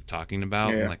going to keep talking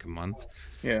about in Yeah. like a month,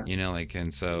 Yeah. like,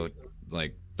 and so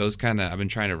like those kind of, I've been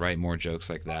trying to write more jokes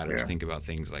like that or Yeah. think about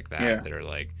things like that Yeah. that are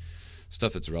like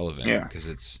stuff that's relevant Yeah. because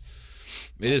it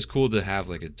is cool to have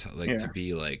like Yeah. to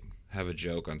be like have a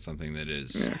joke on something that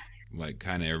is Yeah. like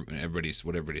kind of what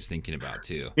everybody's thinking about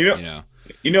too. You know- you know?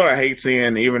 You know what I hate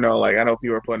seeing, even though like I know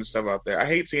people are putting stuff out there. I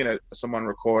hate seeing someone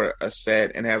record a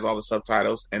set and has all the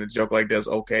subtitles and the joke like does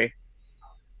okay.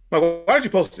 Like, why did you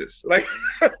post this? Like,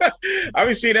 I've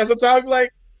been seeing that sometimes.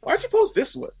 Like, why did you post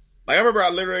this one? Like, I remember I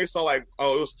literally saw like,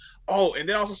 and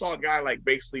then I also saw a guy like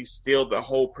basically steal the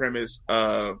whole premise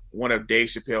of one of Dave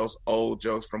Chappelle's old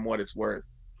jokes from What It's Worth.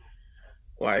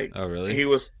 Like, Oh really? he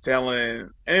was telling,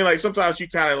 and like sometimes you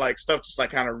kind of like stuff just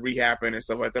like kind of rehappen and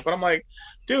stuff like that. But I'm like,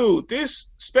 dude, this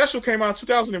special came out in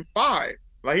 2005.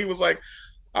 Like, he was like,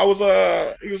 he was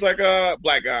like a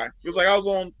black guy. He was like, I was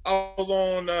about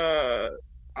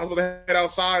to head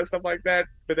outside and stuff like that,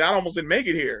 but I almost didn't make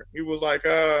it here. He was like,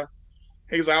 I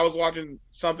was watching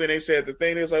something. They said the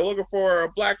thing is like looking for a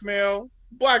black male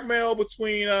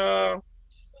between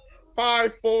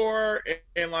 5'4"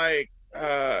 and like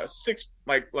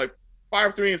 5'3"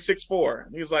 and 6'4".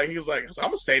 He was like, so I'm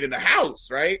gonna stay in the house,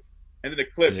 right? And then the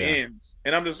clip Yeah. ends,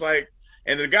 and I'm just like,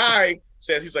 and the guy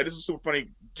says, he's like, this is a super funny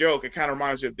joke. It kind of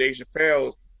reminds you of Dave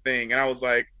Chappelle's thing, and I was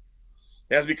like,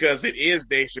 that's because it is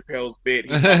Dave Chappelle's bit.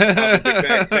 He talks about the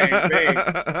exact same thing.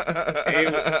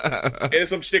 And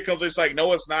some shit comes, it's like,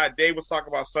 no, it's not. Dave was talking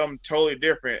about something totally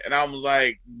different, and I was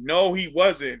like, no, he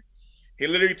wasn't. He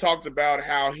literally talked about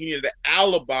how he needed an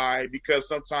alibi because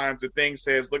sometimes the thing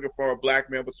says looking for a black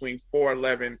male between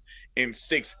 4'11" and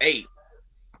 6'8".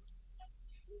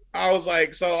 I was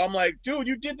like, so I'm like, dude,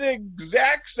 you did the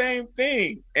exact same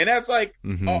thing, and that's like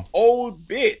Mhm. an old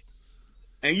bit,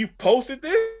 and you posted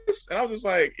this, and I was just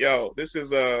like, yo, this ain't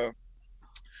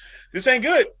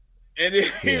good. And then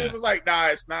he Yeah. was just like, nah,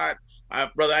 it's not.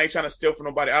 Brother, I ain't trying to steal from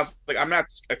nobody. I was like, I'm not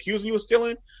accusing you of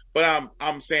stealing, but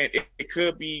I'm saying it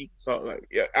could be. So like,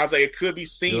 yeah, I was like, it could be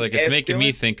seen You're like as it's making stealing.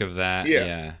 me think of that. Yeah.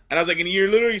 Yeah. And I was like, and you're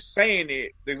literally saying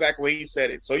it the exact way he said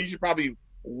it. So you should probably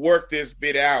work this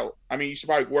bit out. I mean, you should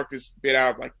probably work this bit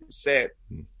out like you said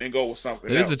and go with something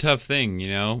It else. is a tough thing,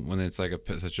 when it's like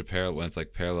such a parallel, when it's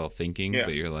like parallel thinking, Yeah.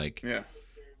 but you're like, Yeah.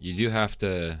 you do have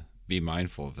to be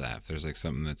mindful of that. If there's like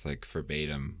something that's like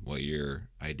verbatim what your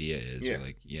idea is, you're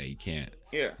like, yeah, you can't.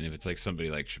 Yeah. And if it's like somebody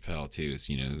like Chappelle too,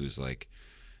 you know, who's like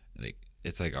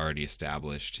it's like already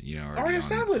established, you know,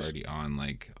 already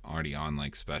on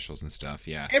like specials and stuff.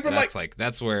 Yeah. And that's like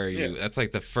that's where you that's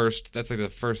like the first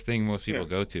thing most people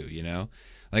go to, you know?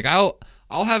 Like I'll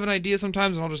have an idea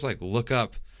sometimes and I'll just like look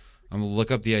up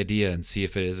the idea and see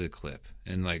if it is a clip.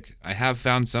 And like I have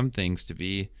found some things to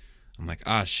be, I'm like,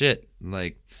 ah shit.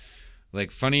 Like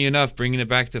funny enough, bringing it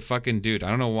back to fucking dude, I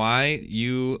don't know why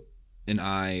you and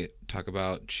I talk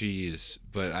about cheese,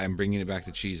 but I'm bringing it back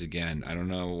to cheese again. I don't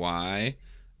know why.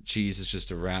 Cheese is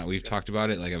just around. We've talked about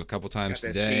it like a couple times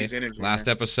today. Energy, last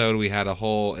episode we had a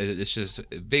whole. It's just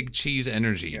big cheese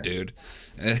energy, dude.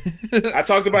 I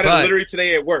talked about it literally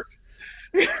today at work.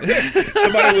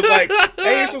 Somebody was like,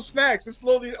 "Hey, here's some snacks. It's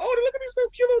slowly. Oh, look at these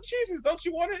little kilo cheeses. Don't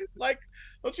you want it? Like,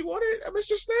 don't you want it,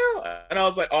 Mr. Snell?" And I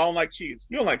was like, "Oh, I don't like cheese.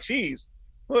 You don't like cheese?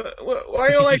 Why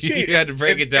you don't like cheese?" You had to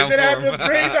break it down. And then I had to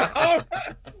break it down.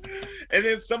 And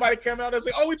then somebody came out and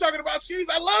said, "Oh, we talking about cheese?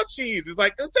 I love cheese." It's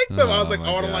like, it takes some. I was like,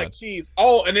 "Oh, I don't like cheese."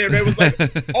 Oh, and then they was like,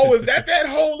 "Oh, is that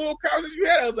whole little conversation you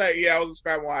had?" I was like, "Yeah, I was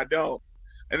describing why I don't."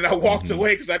 And then I walked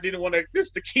away because I didn't want this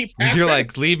to keep happening. You're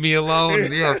like, leave me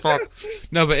alone. Yeah, fuck.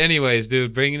 No, but anyways,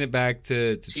 dude, bringing it back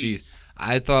to cheese.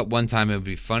 I thought one time it would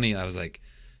be funny. I was like,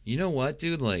 you know what,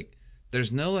 dude? Like,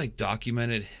 there's no like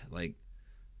documented like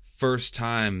first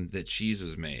time that cheese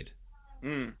was made.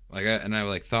 Like, I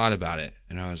like thought about it,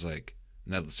 and I was like,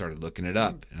 and I started looking it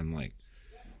up, and I'm like,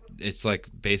 it's like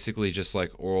basically just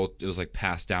like oral. It was like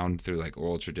passed down through like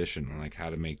oral tradition on like how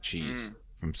to make cheese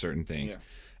from certain things,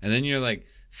 and then you're like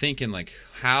thinking like,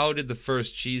 how did the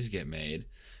first cheese get made?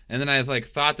 And then I like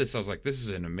thought this. I was like, this is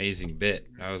an amazing bit.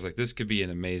 I was like, this could be an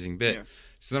amazing bit. Yeah.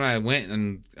 So then I went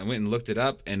and looked it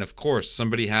up, and of course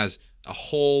somebody has a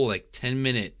whole like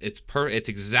 10-minute. It's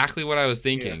exactly what I was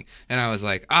thinking, and I was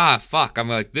like, fuck. I'm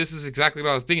like, this is exactly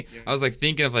what I was thinking. Yeah. I was like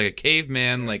thinking of like a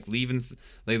caveman like leave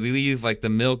like the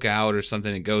milk out or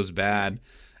something. It goes bad.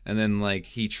 And then like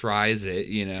he tries it,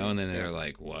 you know, and then they're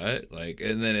like, "What?" Like,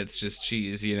 and then it's just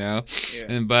cheese, you know.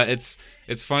 Yeah. But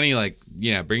it's funny, like,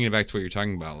 bringing it back to what you're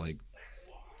talking about, like,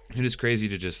 it is crazy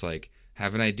to just like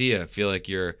have an idea, feel like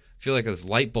this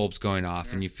light bulb's going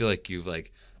off, and you feel like you've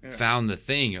like found the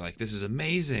thing. You're like, "This is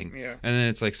amazing," and then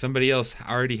it's like somebody else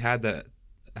already had that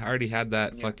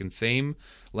fucking same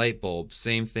light bulb,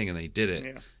 same thing, and they did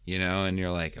it, you know, and you're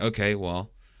like, okay,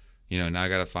 well. Now I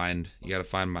gotta find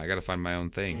my own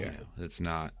thing. Yeah. It's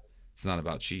not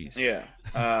about cheese. Yeah.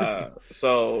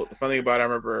 So the funny thing about it, I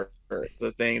remember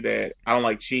the thing that I don't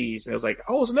like cheese, and it was like,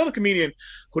 oh, it's another comedian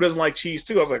who doesn't like cheese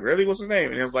too. I was like, really? What's his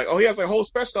name? And it was like, oh, he has like a whole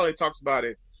special and he talks about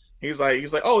it. He's like,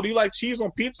 oh, do you like cheese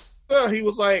on pizza? He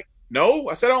was like, no.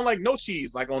 I said I don't like no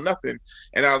cheese, like on nothing.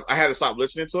 And I had to stop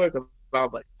listening to it because I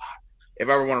was like, fuck, if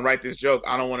I ever want to write this joke,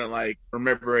 I don't want to like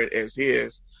remember it as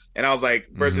his. And I was like,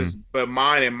 versus, but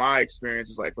mine and my experience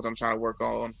is like what I'm trying to work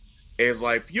on is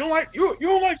like, you don't like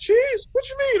cheese? What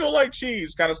you mean you don't like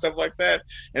cheese? Kind of stuff like that.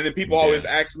 And then people always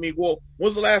ask me, well,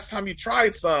 when's the last time you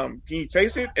tried some? Can you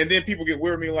taste it? And then people get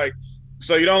weird with me like,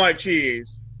 so you don't like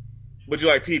cheese, but you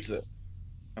like pizza?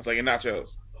 I was like, and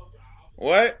nachos.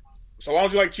 What? So why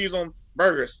don't you like cheese on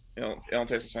burgers? It don't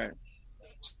taste the same.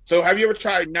 So have you ever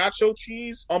tried nacho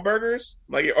cheese on burgers?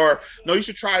 Like, or no, you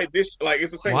should try this. Like,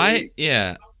 it's the same. Why?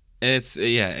 Yeah. And it's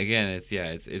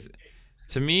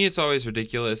to me it's always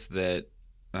ridiculous that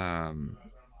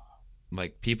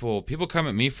like people come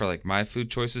at me for like my food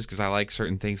choices because I like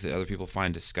certain things that other people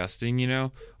find disgusting, you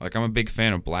know? Like I'm a big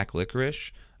fan of black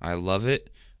licorice. I love it.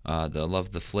 I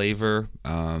love the flavor.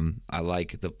 I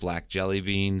like the black jelly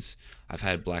beans. I've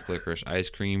had black licorice ice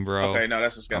cream, bro. Okay, no,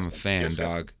 that's disgusting. I'm a fan,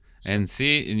 dog. And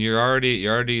see, and you're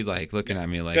already like looking at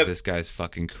me like this guy's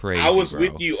fucking crazy. I was bro.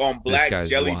 with you on black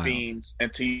jelly beans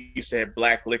until you said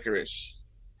black licorice.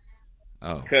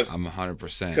 Oh, I'm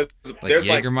 100%. Like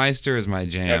Jägermeister is my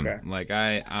jam. Okay. Like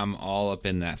I'm all up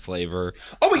in that flavor.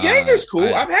 Oh, but Jaeger's cool.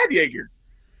 I've had Jaeger.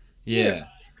 Yeah,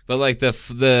 but like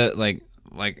but like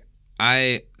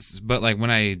when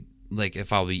I. Like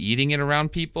if I'll be eating it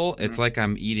around people, it's like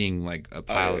I'm eating like a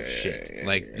pile of shit.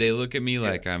 Like they look at me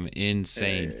like I'm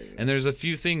insane. And there's a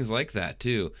few things like that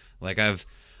too. Like I'm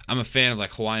a fan of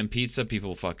like Hawaiian pizza.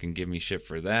 People fucking give me shit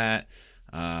for that.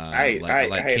 I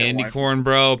like candy corn,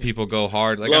 bro. People go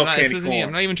hard. Like I'm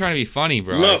not even trying to be funny,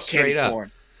 bro. Love straight up. Corn.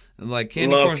 Like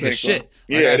candy corn's the shit.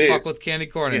 Like I fuck with candy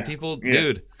corn and people,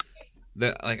 dude.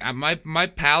 My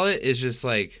palate is just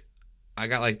like. I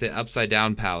got like the upside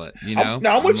down palate, you know.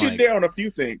 Now I'm with you there on a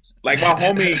few things. Like my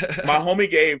homie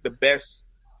gave the best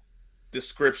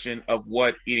description of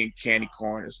what eating candy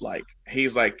corn is like.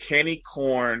 He's like, candy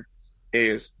corn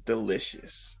is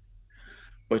delicious,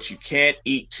 but you can't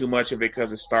eat too much of it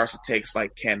because it starts to taste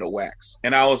like candle wax.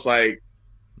 And I was like,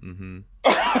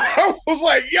 I was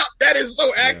like, yeah, that is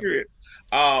so accurate.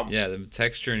 Yeah, the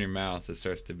texture in your mouth, it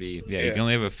starts to be, you can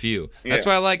only have a few. Yeah. That's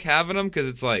why I like having them, because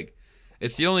it's like,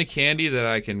 it's the only candy that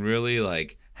I can really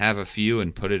like have a few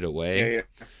and put it away. Yeah.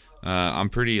 I'm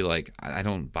pretty like, I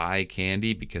don't buy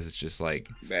candy because it's just like,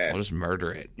 Bad. I'll just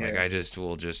murder it. Yeah. Like I just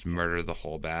will just murder the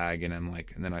whole bag, and I'm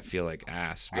like, and then I feel like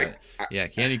ass. But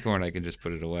candy corn, I can just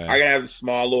put it away. I can have a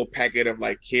small little packet of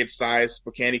like kid size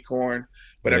for candy corn,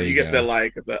 but if you get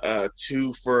the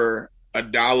 2 for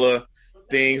 $1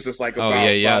 things, it's like about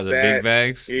the that. big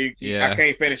bags. I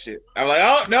can't finish it. I'm like,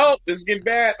 oh no, this is getting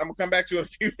bad. I'm gonna come back to it in a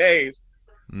few days.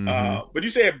 But you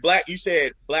said black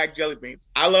jelly beans.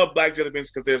 I love black jelly beans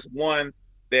because there's one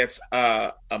that's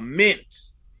a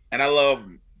mint, and I love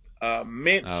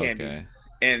mint candy.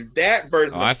 And that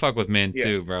version, I fuck with mint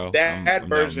too, bro. That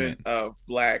version of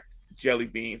black jelly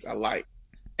beans I like.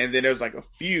 And then there's like a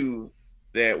few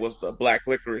that was the black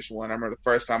licorice one. I remember the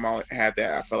first time I had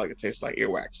that, I felt like it tasted like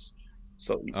earwax.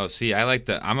 So I like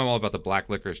I'm all about the black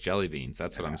licorice jelly beans.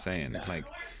 That's what I'm saying. Like,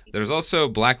 there's also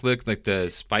black like the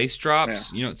spice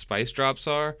drops. You know what spice drops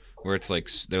are? Where it's like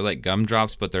they're like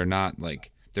gumdrops, but they're not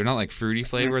like fruity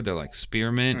flavored. They're like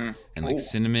spearmint and like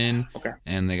cinnamon. Okay.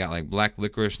 And they got like black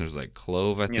licorice, and there's like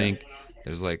clove. I think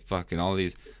there's like fucking all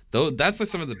these. Though that's like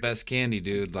some of the best candy,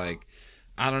 dude. Like,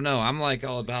 I don't know. I'm like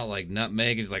all about like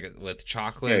nutmeg and like with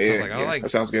chocolate. I like that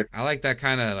sounds good. I like that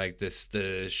kind of like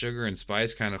the sugar and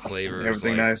spice kind of flavor.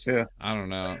 Everything like, nice, yeah. I don't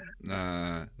know,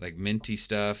 like minty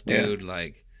stuff, dude.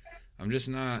 Like, I'm just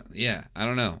not. Yeah, I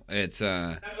don't know. It's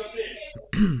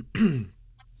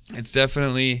it's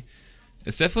definitely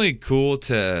cool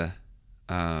to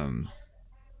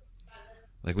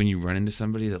like when you run into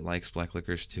somebody that likes black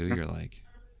licorice too. You're like,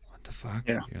 what the fuck?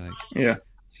 Yeah. You're like, yeah.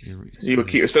 You would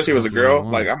keep, especially if it was a girl.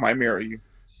 Like, I might marry you,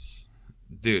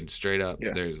 dude. Straight up,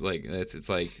 yeah. There's like it's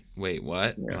like, wait,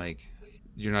 what? Yeah. Like,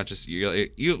 you're not just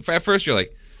you. At first, you're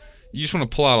like, you just want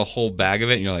to pull out a whole bag of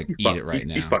it, and you're like, eat it right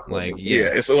now. Like,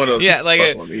 it's one of those. Yeah,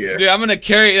 like, dude, I'm gonna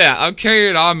carry. Yeah, I'll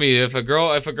carry it on me. If a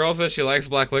girl says she likes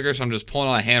black licorice, I'm just pulling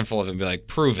out a handful of it and be like,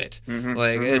 prove it.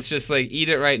 It's just like, eat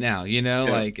it right now, you know.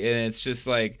 Yeah. Like, and it's just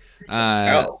like,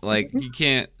 like you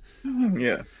can't.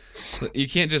 Yeah. You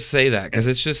can't just say that, because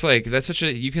it's just like, that's such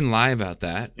a, you can lie about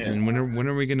that. Yeah. And when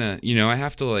are we gonna,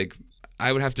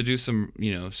 I would have to do some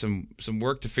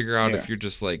work to figure out if you're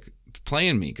just like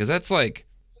playing me, because that's like,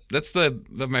 that's one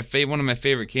of my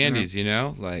favorite candies,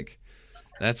 like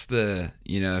that's the,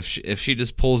 if she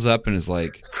just pulls up and is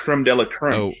like creme de la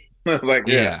creme. Oh, it's like,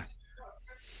 yeah.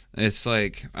 It's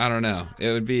like, I don't know.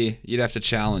 It would be, you'd have to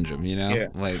challenge them,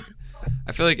 like,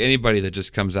 I feel like anybody that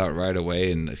just comes out right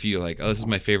away, and if you're like, oh, this is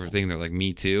my favorite thing, they're like,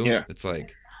 me too. Yeah. It's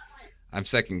like, I'm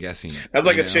second guessing it. That's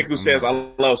like a chick who says, I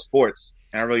love sports,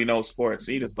 and I really know sports.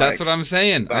 That's what I'm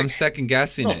saying. Like, I'm second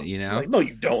guessing it, Like, no,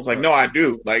 you don't. It's like, no, I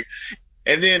do. Like,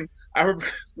 and then I remember,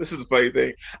 this is the funny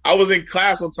thing. I was in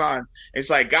class one time. It's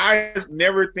like, guys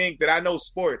never think that I know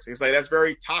sports. It's like, that's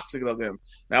very toxic of them.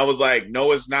 And I was like,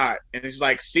 no, it's not. And it's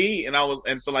like, see? And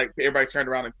so like, everybody turned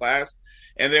around in class,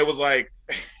 and they was like,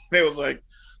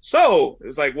 so it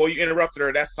was like, well, you interrupted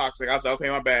her. That's toxic. I was like, okay,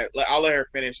 my bad. I'll let her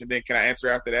finish, and then can I answer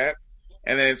after that?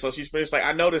 And then so she's finished, like,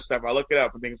 I know this stuff. I look it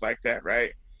up and things like that,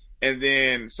 right? And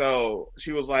then so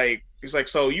she was like, he's like,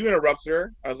 so you interrupted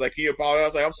her. I was like, can you apologize? I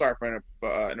was like, I'm sorry for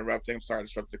interrupting. I'm sorry to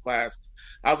disrupt the class.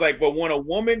 I was like, but when a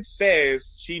woman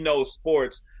says she knows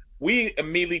sports, we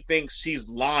immediately think she's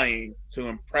lying to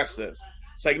impress us.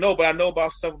 It's like, no, but I know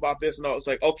about stuff about this. No, it's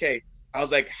like, okay. I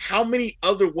was like, how many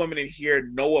other women in here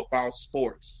know about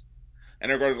sports? And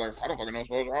everybody's like, I don't fucking know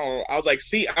sports. I was like,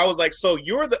 see, so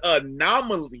you're the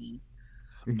anomaly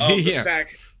of the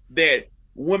fact that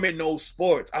women know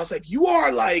sports. I was like, you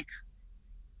are like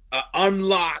an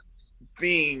unlocked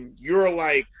thing. You're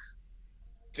like,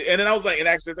 and then I was like,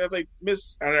 I was like,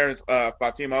 Miss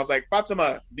Fatima, I was like,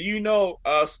 Fatima, do you know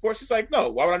sports? She's like, no,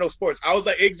 why would I know sports? I was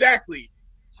like, exactly.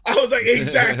 I was like,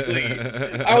 exactly.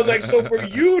 I was like, so for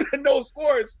you to know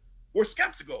sports, we're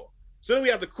skeptical. So then we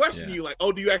have to question you, like,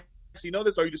 oh, do you actually know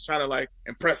this, or are you just trying to like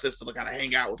impress us to like, kind of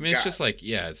hang out with? I mean, it's just like,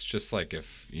 it's just like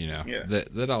if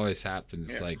that always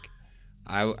happens. Yeah. Like,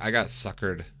 I got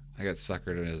suckered.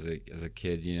 As a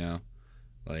kid,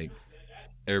 like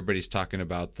everybody's talking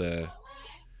about the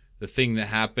thing that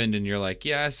happened, and you're like,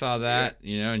 yeah, I saw that,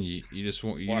 and you just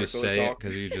say it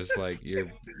because you're just like but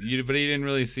you didn't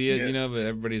really see it, but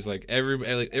everybody's like,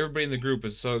 everybody in the group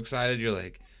is so excited. You're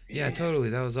like, yeah,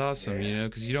 totally, that was awesome,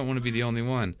 because you don't want to be the only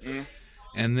one.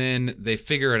 and then they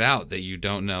figure it out that you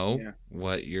don't know Yeah.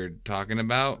 what you're talking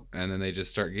about, and then they just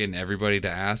start getting everybody to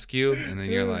ask you, and then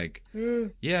you're like,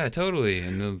 yeah, totally,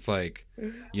 and then it's like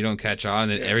you don't catch on,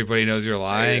 and then everybody knows you're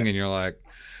lying, and you're like,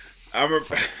 I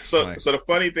remember. So the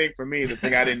funny thing for me, the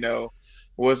thing I didn't know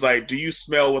was like, do you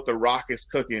smell what The Rock is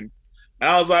cooking? And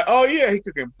I was like, oh yeah, he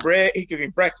cooking bread, he cooking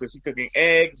breakfast, he cooking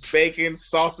eggs, bacon,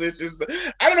 sausage.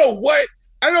 I don't know what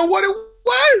it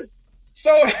was.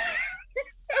 So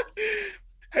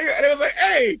and it was like,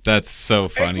 hey, that's so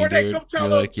funny, Corday, dude. come tell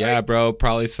You're him, like, yeah, bro,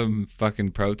 probably some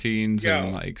fucking proteins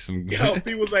and like some.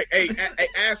 He was like, hey,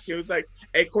 ask him. It was like,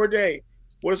 hey, Corday,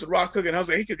 what is The Rock cooking? I was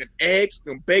like, he cooking eggs, he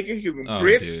cooking bacon, he cooking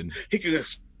grits, dude. he cooking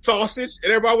sausage,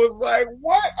 and everybody was like,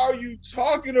 what are you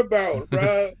talking about,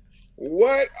 bro?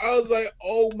 What? I was like,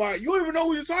 oh my, you don't even know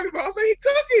what you're talking about. I was like, he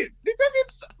cooking,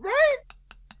 right?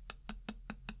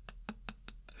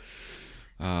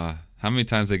 How many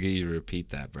times they get you to repeat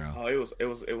that, bro? Oh, it was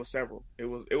several. It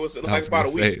was like about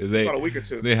a week. About a week or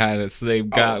two. They had it, so they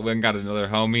went and got another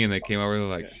homie, and they came over. They're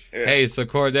like, "Hey, so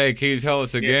Corday, can you tell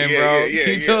us again, bro?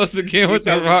 Can you tell us again what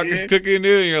The Rock is cooking,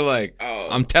 dude?" And you're like,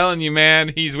 "I'm telling you,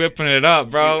 man, he's whipping it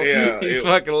up, bro. He's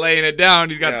fucking laying it down.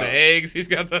 He's got the eggs. He's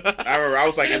got the." I remember I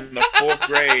was like in the 4th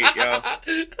grade, yo.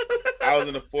 I was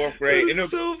in the 4th grade. It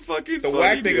was so fucking. The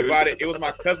whack thing about it was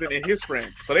my cousin and his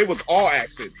friend, so they was all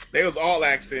asking.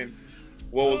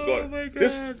 What was going on?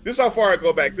 This how far I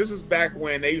go back. This is back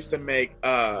when they used to make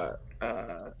was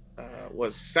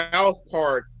South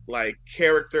Park like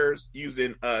characters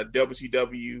using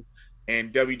WCW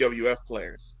and WWF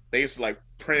players. They used to like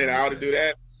print it out and do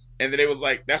that. And then it was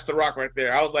like, that's The Rock right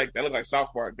there. I was like, that looked like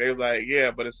South Park. They was like,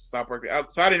 yeah, but it's South Park.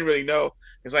 So I didn't really know.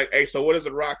 It's like, hey, so what is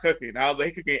The Rock cooking? I was like,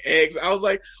 he cooking eggs. I was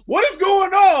like, what is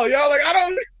going on? Y'all like, I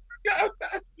don't.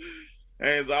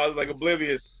 And so I was like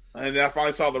oblivious. And then I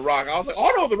finally saw The Rock. I was like,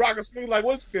 oh no, The Rock is cooking. Like,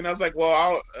 what's cooking? I was like, well,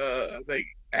 I was like,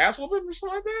 ass whooping or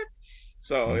something like that.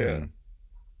 So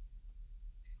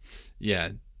yeah,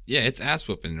 it's ass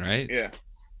whooping, right?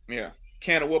 Yeah.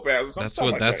 Can of whoop ass. That's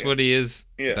what he is.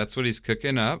 Yeah, that's what he's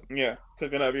cooking up. Yeah,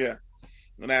 cooking up. Yeah,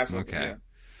 an ass whooping. Okay. Yeah.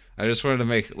 I just wanted to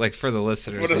make like for the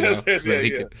listeners, so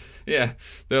that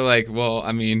they're like, well,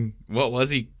 I mean, what was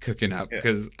he cooking up?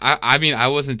 Because I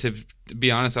wasn't to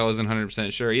be honest, I wasn't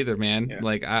 100% sure either, man. Yeah.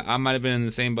 Like I might have been in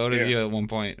the same boat as you at one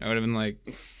point. I would have been like,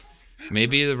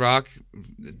 maybe The Rock,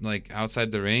 like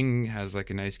outside the ring, has like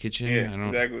a nice kitchen. Yeah, I don't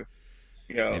exactly.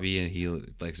 Yeah. Maybe he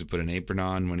likes to put an apron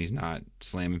on when he's not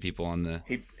slamming people on the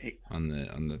on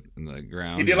the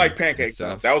ground. He did like pancakes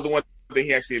stuff. That was the one thing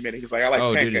he actually admitted. He's like, I like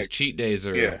pancakes. Dude, his cheat days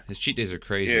are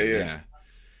crazy. Yeah.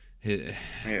 Dude,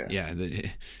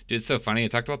 it's so funny. I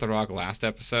talked about The Rock last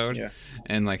episode,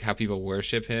 and like how people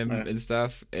worship him and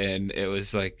stuff, and it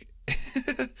was like,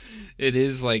 it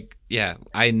is like,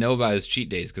 I know about his cheat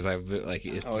days because I've like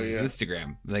it's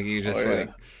Instagram. Like you're just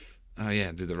oh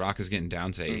yeah, dude, The Rock is getting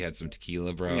down today. He had some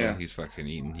tequila, bro. Yeah. He's fucking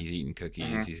eating. He's eating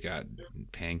cookies. He's got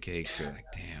pancakes. You're like,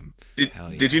 damn.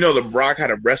 Did you know The Rock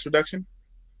had a breast reduction?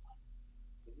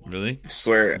 Really? I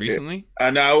swear. Recently?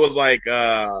 No, it was like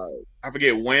I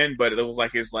forget when, but it was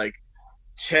like his like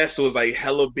chest was like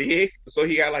hella big, so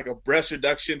he got like a breast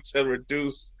reduction to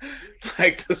reduce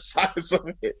like the size of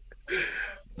it.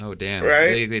 Oh damn!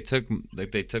 Right? They took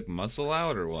muscle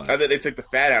out or what? I think they took the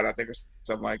fat out. I think or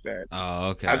something like that. Oh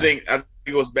okay. I think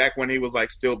it was back when he was like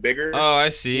still bigger. Oh, I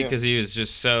see. Because he's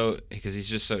just so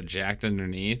jacked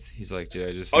underneath. He's like, dude,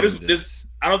 I just this.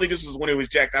 I don't think this is when he was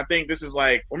jacked. I think this is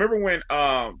like, remember when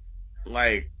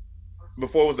like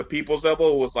before it was the people's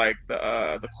elbow, it was like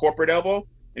the corporate elbow, and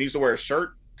he used to wear a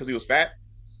shirt because he was fat.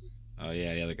 Oh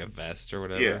yeah, like a vest or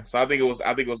whatever. Yeah, so I think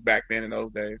it was back then in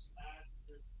those days.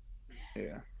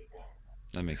 Yeah,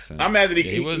 that makes sense. I'm mad that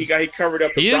he covered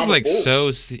up. He is like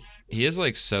he is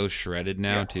like so shredded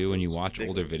now too. When you watch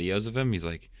older videos of him, you're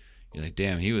like,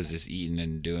 damn, he was just eating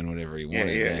and doing whatever he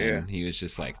wanted. Yeah. He was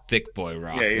just like thick boy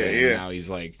Rock. Yeah.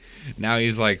 Now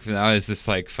it's just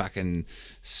like fucking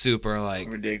super like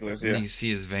ridiculous. Yeah. You see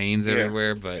his veins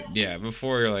everywhere, but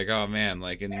before you're like, oh man,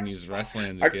 like, and then he was wrestling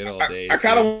in the good old days. I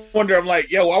kind of wonder. I'm like,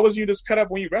 why was you just cut up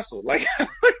when you wrestled? Like,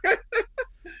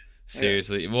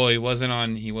 seriously. Well, he wasn't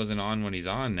on when he's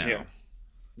on now. Yeah.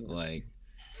 Like,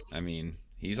 I mean,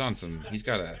 he's on some. He's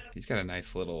got a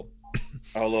nice little.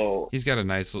 He's got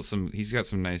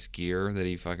some nice gear that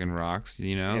he fucking rocks,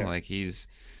 like he's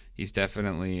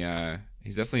definitely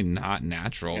not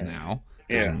natural now.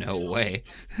 There's no way.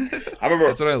 I remember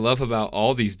that's what I love about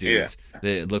all these dudes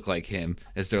that look like him,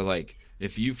 is they're like,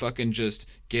 if you fucking just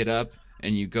get up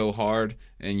and you go hard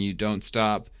and you don't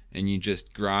stop and you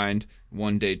just grind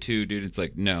one day, two, dude, it's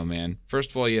like, no, man.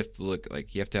 First of all, you have to look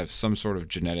like, you have to have some sort of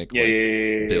genetic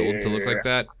build to look like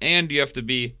that. And you have to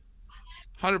be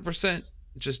 100%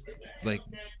 just like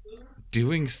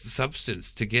doing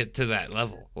substance to get to that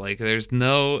level. Like there's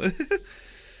no,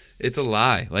 it's a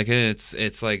lie. Like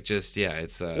it's like just, yeah,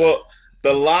 it's well,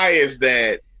 the lie is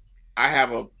that I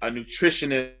have a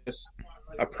nutritionist,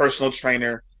 a personal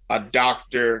trainer, a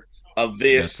doctor, of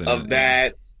this, of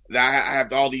that. I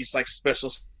have all these like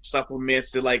special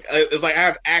supplements that like it's like I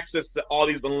have access to all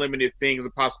these unlimited things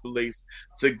and possibilities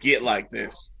to get like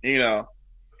this, you know.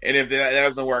 And if that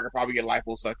doesn't work, I'll probably get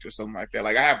liposuction or something like that.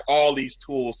 Like I have all these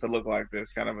tools to look like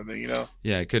this kind of a thing, you know.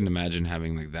 Yeah, I couldn't imagine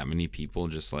having like that many people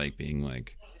just like being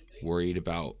like worried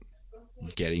about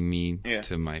getting me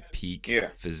to my peak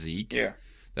physique. Yeah,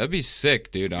 that'd be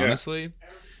sick, dude. Honestly,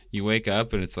 you wake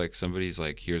up and it's like somebody's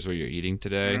like, "Here's what you're eating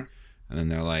today," and then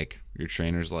they're like, your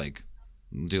trainer's like,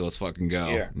 "Dude, let's fucking go,"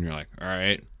 and you're like, "All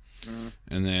right,"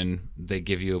 and then they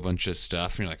give you a bunch of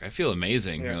stuff, and you're like, "I feel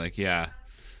amazing." You're like, "Yeah."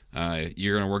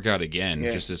 You're gonna work out again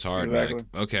just as hard. Exactly.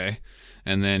 Like, okay,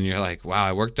 and then you're like, wow,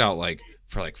 I worked out like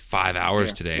for like 5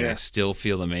 hours today and I still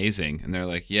feel amazing. And they're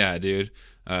like, yeah, dude,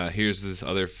 here's this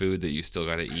other food that you still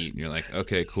got to eat. And you're like,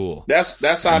 okay, cool.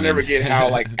 That's how I never get how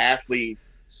like athletes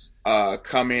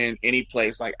come in any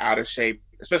place like out of shape,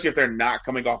 especially if they're not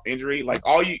coming off injury. Like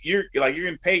all you're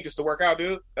getting paid just to work out,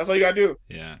 dude. That's all you gotta do.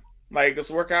 Yeah. Like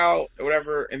just work out or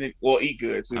whatever, and then eat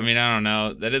good too. I mean, I don't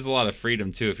know. That is a lot of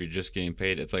freedom too. If you're just getting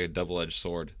paid, it's like a double-edged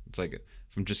sword. It's like if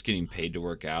I'm just getting paid to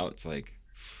work out, it's like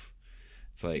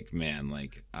man,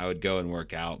 like I would go and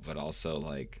work out, but also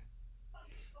like,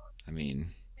 I mean,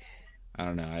 I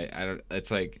don't know. I don't. It's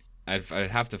like I'd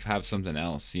have to have something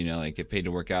else, you know, like get paid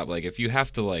to work out. But like if you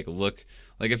have to like look,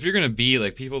 like if you're gonna be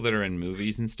like people that are in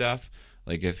movies and stuff.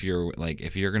 Like if you're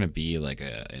gonna be like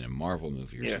in a Marvel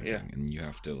movie or something, and you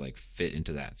have to like fit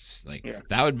into that, like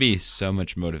that would be so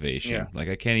much motivation. Yeah. Like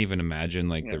I can't even imagine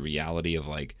like the reality of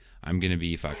like I'm gonna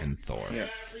be fucking Thor.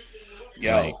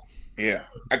 Yeah.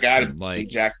 I gotta be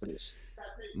jacked for this.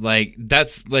 Like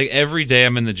that's like every day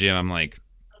I'm in the gym, I'm like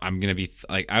I'm gonna be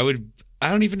like I would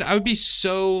be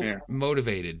so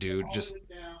motivated, dude. Just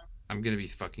I'm gonna be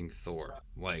fucking Thor.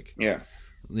 Like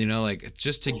you know, like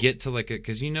just to get to like it,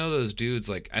 because you know those dudes.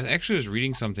 Like I actually was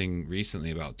reading something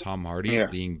recently about Tom Hardy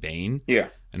being Bane,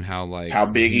 and how like how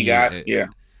big he got, and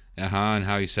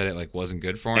how he said it like wasn't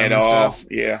good for him at and all,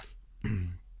 stuff.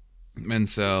 And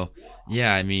so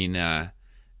I mean,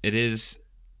 it is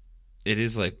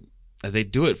like they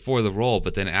do it for the role,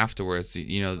 but then afterwards,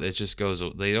 you know, it just goes.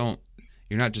 You're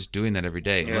not just doing that every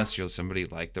day unless you're somebody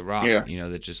like The Rock, you know,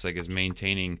 that just like is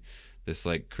maintaining this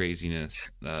like craziness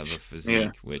of a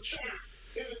physique, which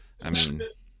I mean,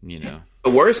 you know, the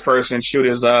worst person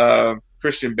is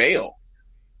Christian Bale.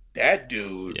 That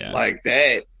dude, like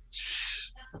that.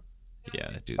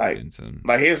 Yeah, that dude's like, doing some.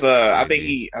 Like his, I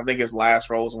think his last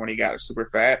role was when he got super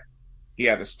fat. He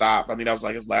had to stop. I think that was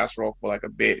like his last role for like a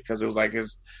bit because it was like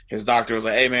his doctor was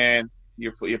like, "Hey man,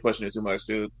 you're pushing it too much,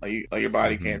 dude. Like your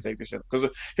body can't take this shit." Because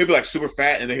he'll be like super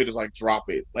fat and then he'll just like drop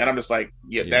it. And I'm just like,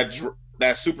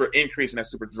 that super increase and that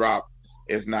super drop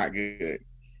is not good.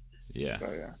 Yeah.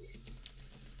 So,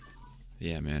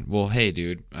 yeah, man. Well, hey,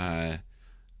 dude.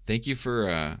 Thank you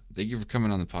for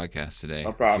coming on the podcast today.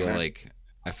 No problem.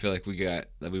 I feel like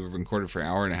we were recorded for an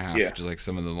hour and a half, which is like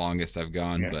some of the longest I've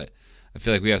gone. But I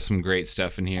feel like we have some great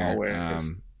stuff in here.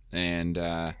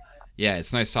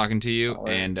 It's nice talking to you.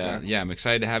 I'm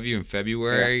excited to have you in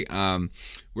February.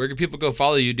 Where can people go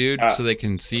follow you, dude, so they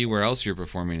can see where else you're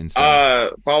performing and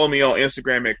stuff? Follow me on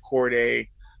Instagram at Corday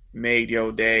Made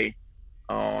Yo Day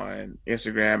on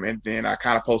Instagram, and then I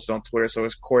kind of posted on Twitter, so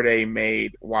it's Corday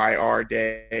Made YR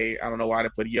Day. I don't know why they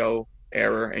put yo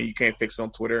error, and you can't fix it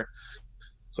on Twitter,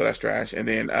 so that's trash. And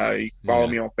then you can follow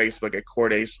me on Facebook at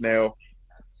Corday Snell,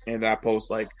 and I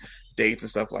post like dates and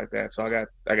stuff like that. So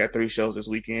I got 3 shows this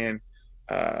weekend,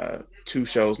 2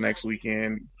 shows next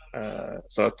weekend.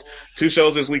 So 2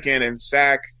 shows this weekend in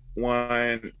SAC,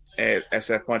 1 at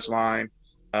SF Punchline.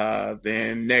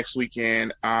 Then next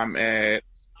weekend I'm at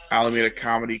Alameda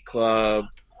Comedy Club.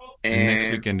 And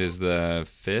next weekend is the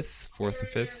 4th and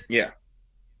 5th? Yeah.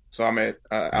 So I'm at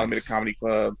Alameda Comedy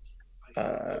Club.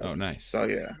 Oh, nice. So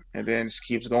yeah. And then it just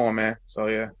keeps going, man. So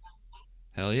yeah.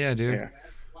 Hell yeah, dude. Yeah.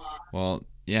 Well,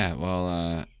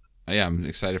 I'm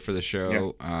excited for the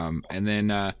show. Yeah. And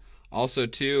then also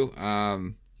too, I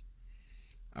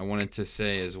wanted to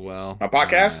say as well, my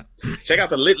podcast. Check out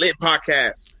the Lit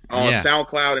podcast on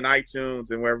SoundCloud and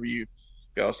iTunes and wherever you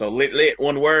go. So Lit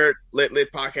one word. Lit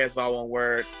podcast all one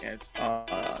word. And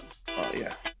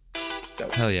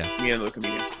Hell yeah. Me and the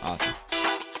comedian. Awesome.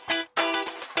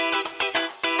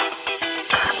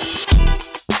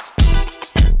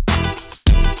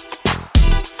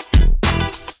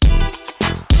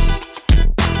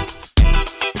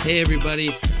 Hey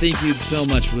everybody, thank you so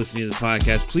much for listening to the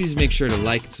podcast. Please make sure to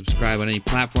like and subscribe on any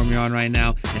platform you're on right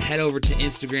now, and head over to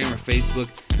Instagram or Facebook.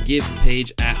 Give the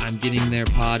page at I'm Getting There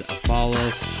Pod a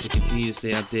follow to continue to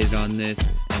stay updated on this,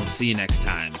 and we'll see you next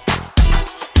time.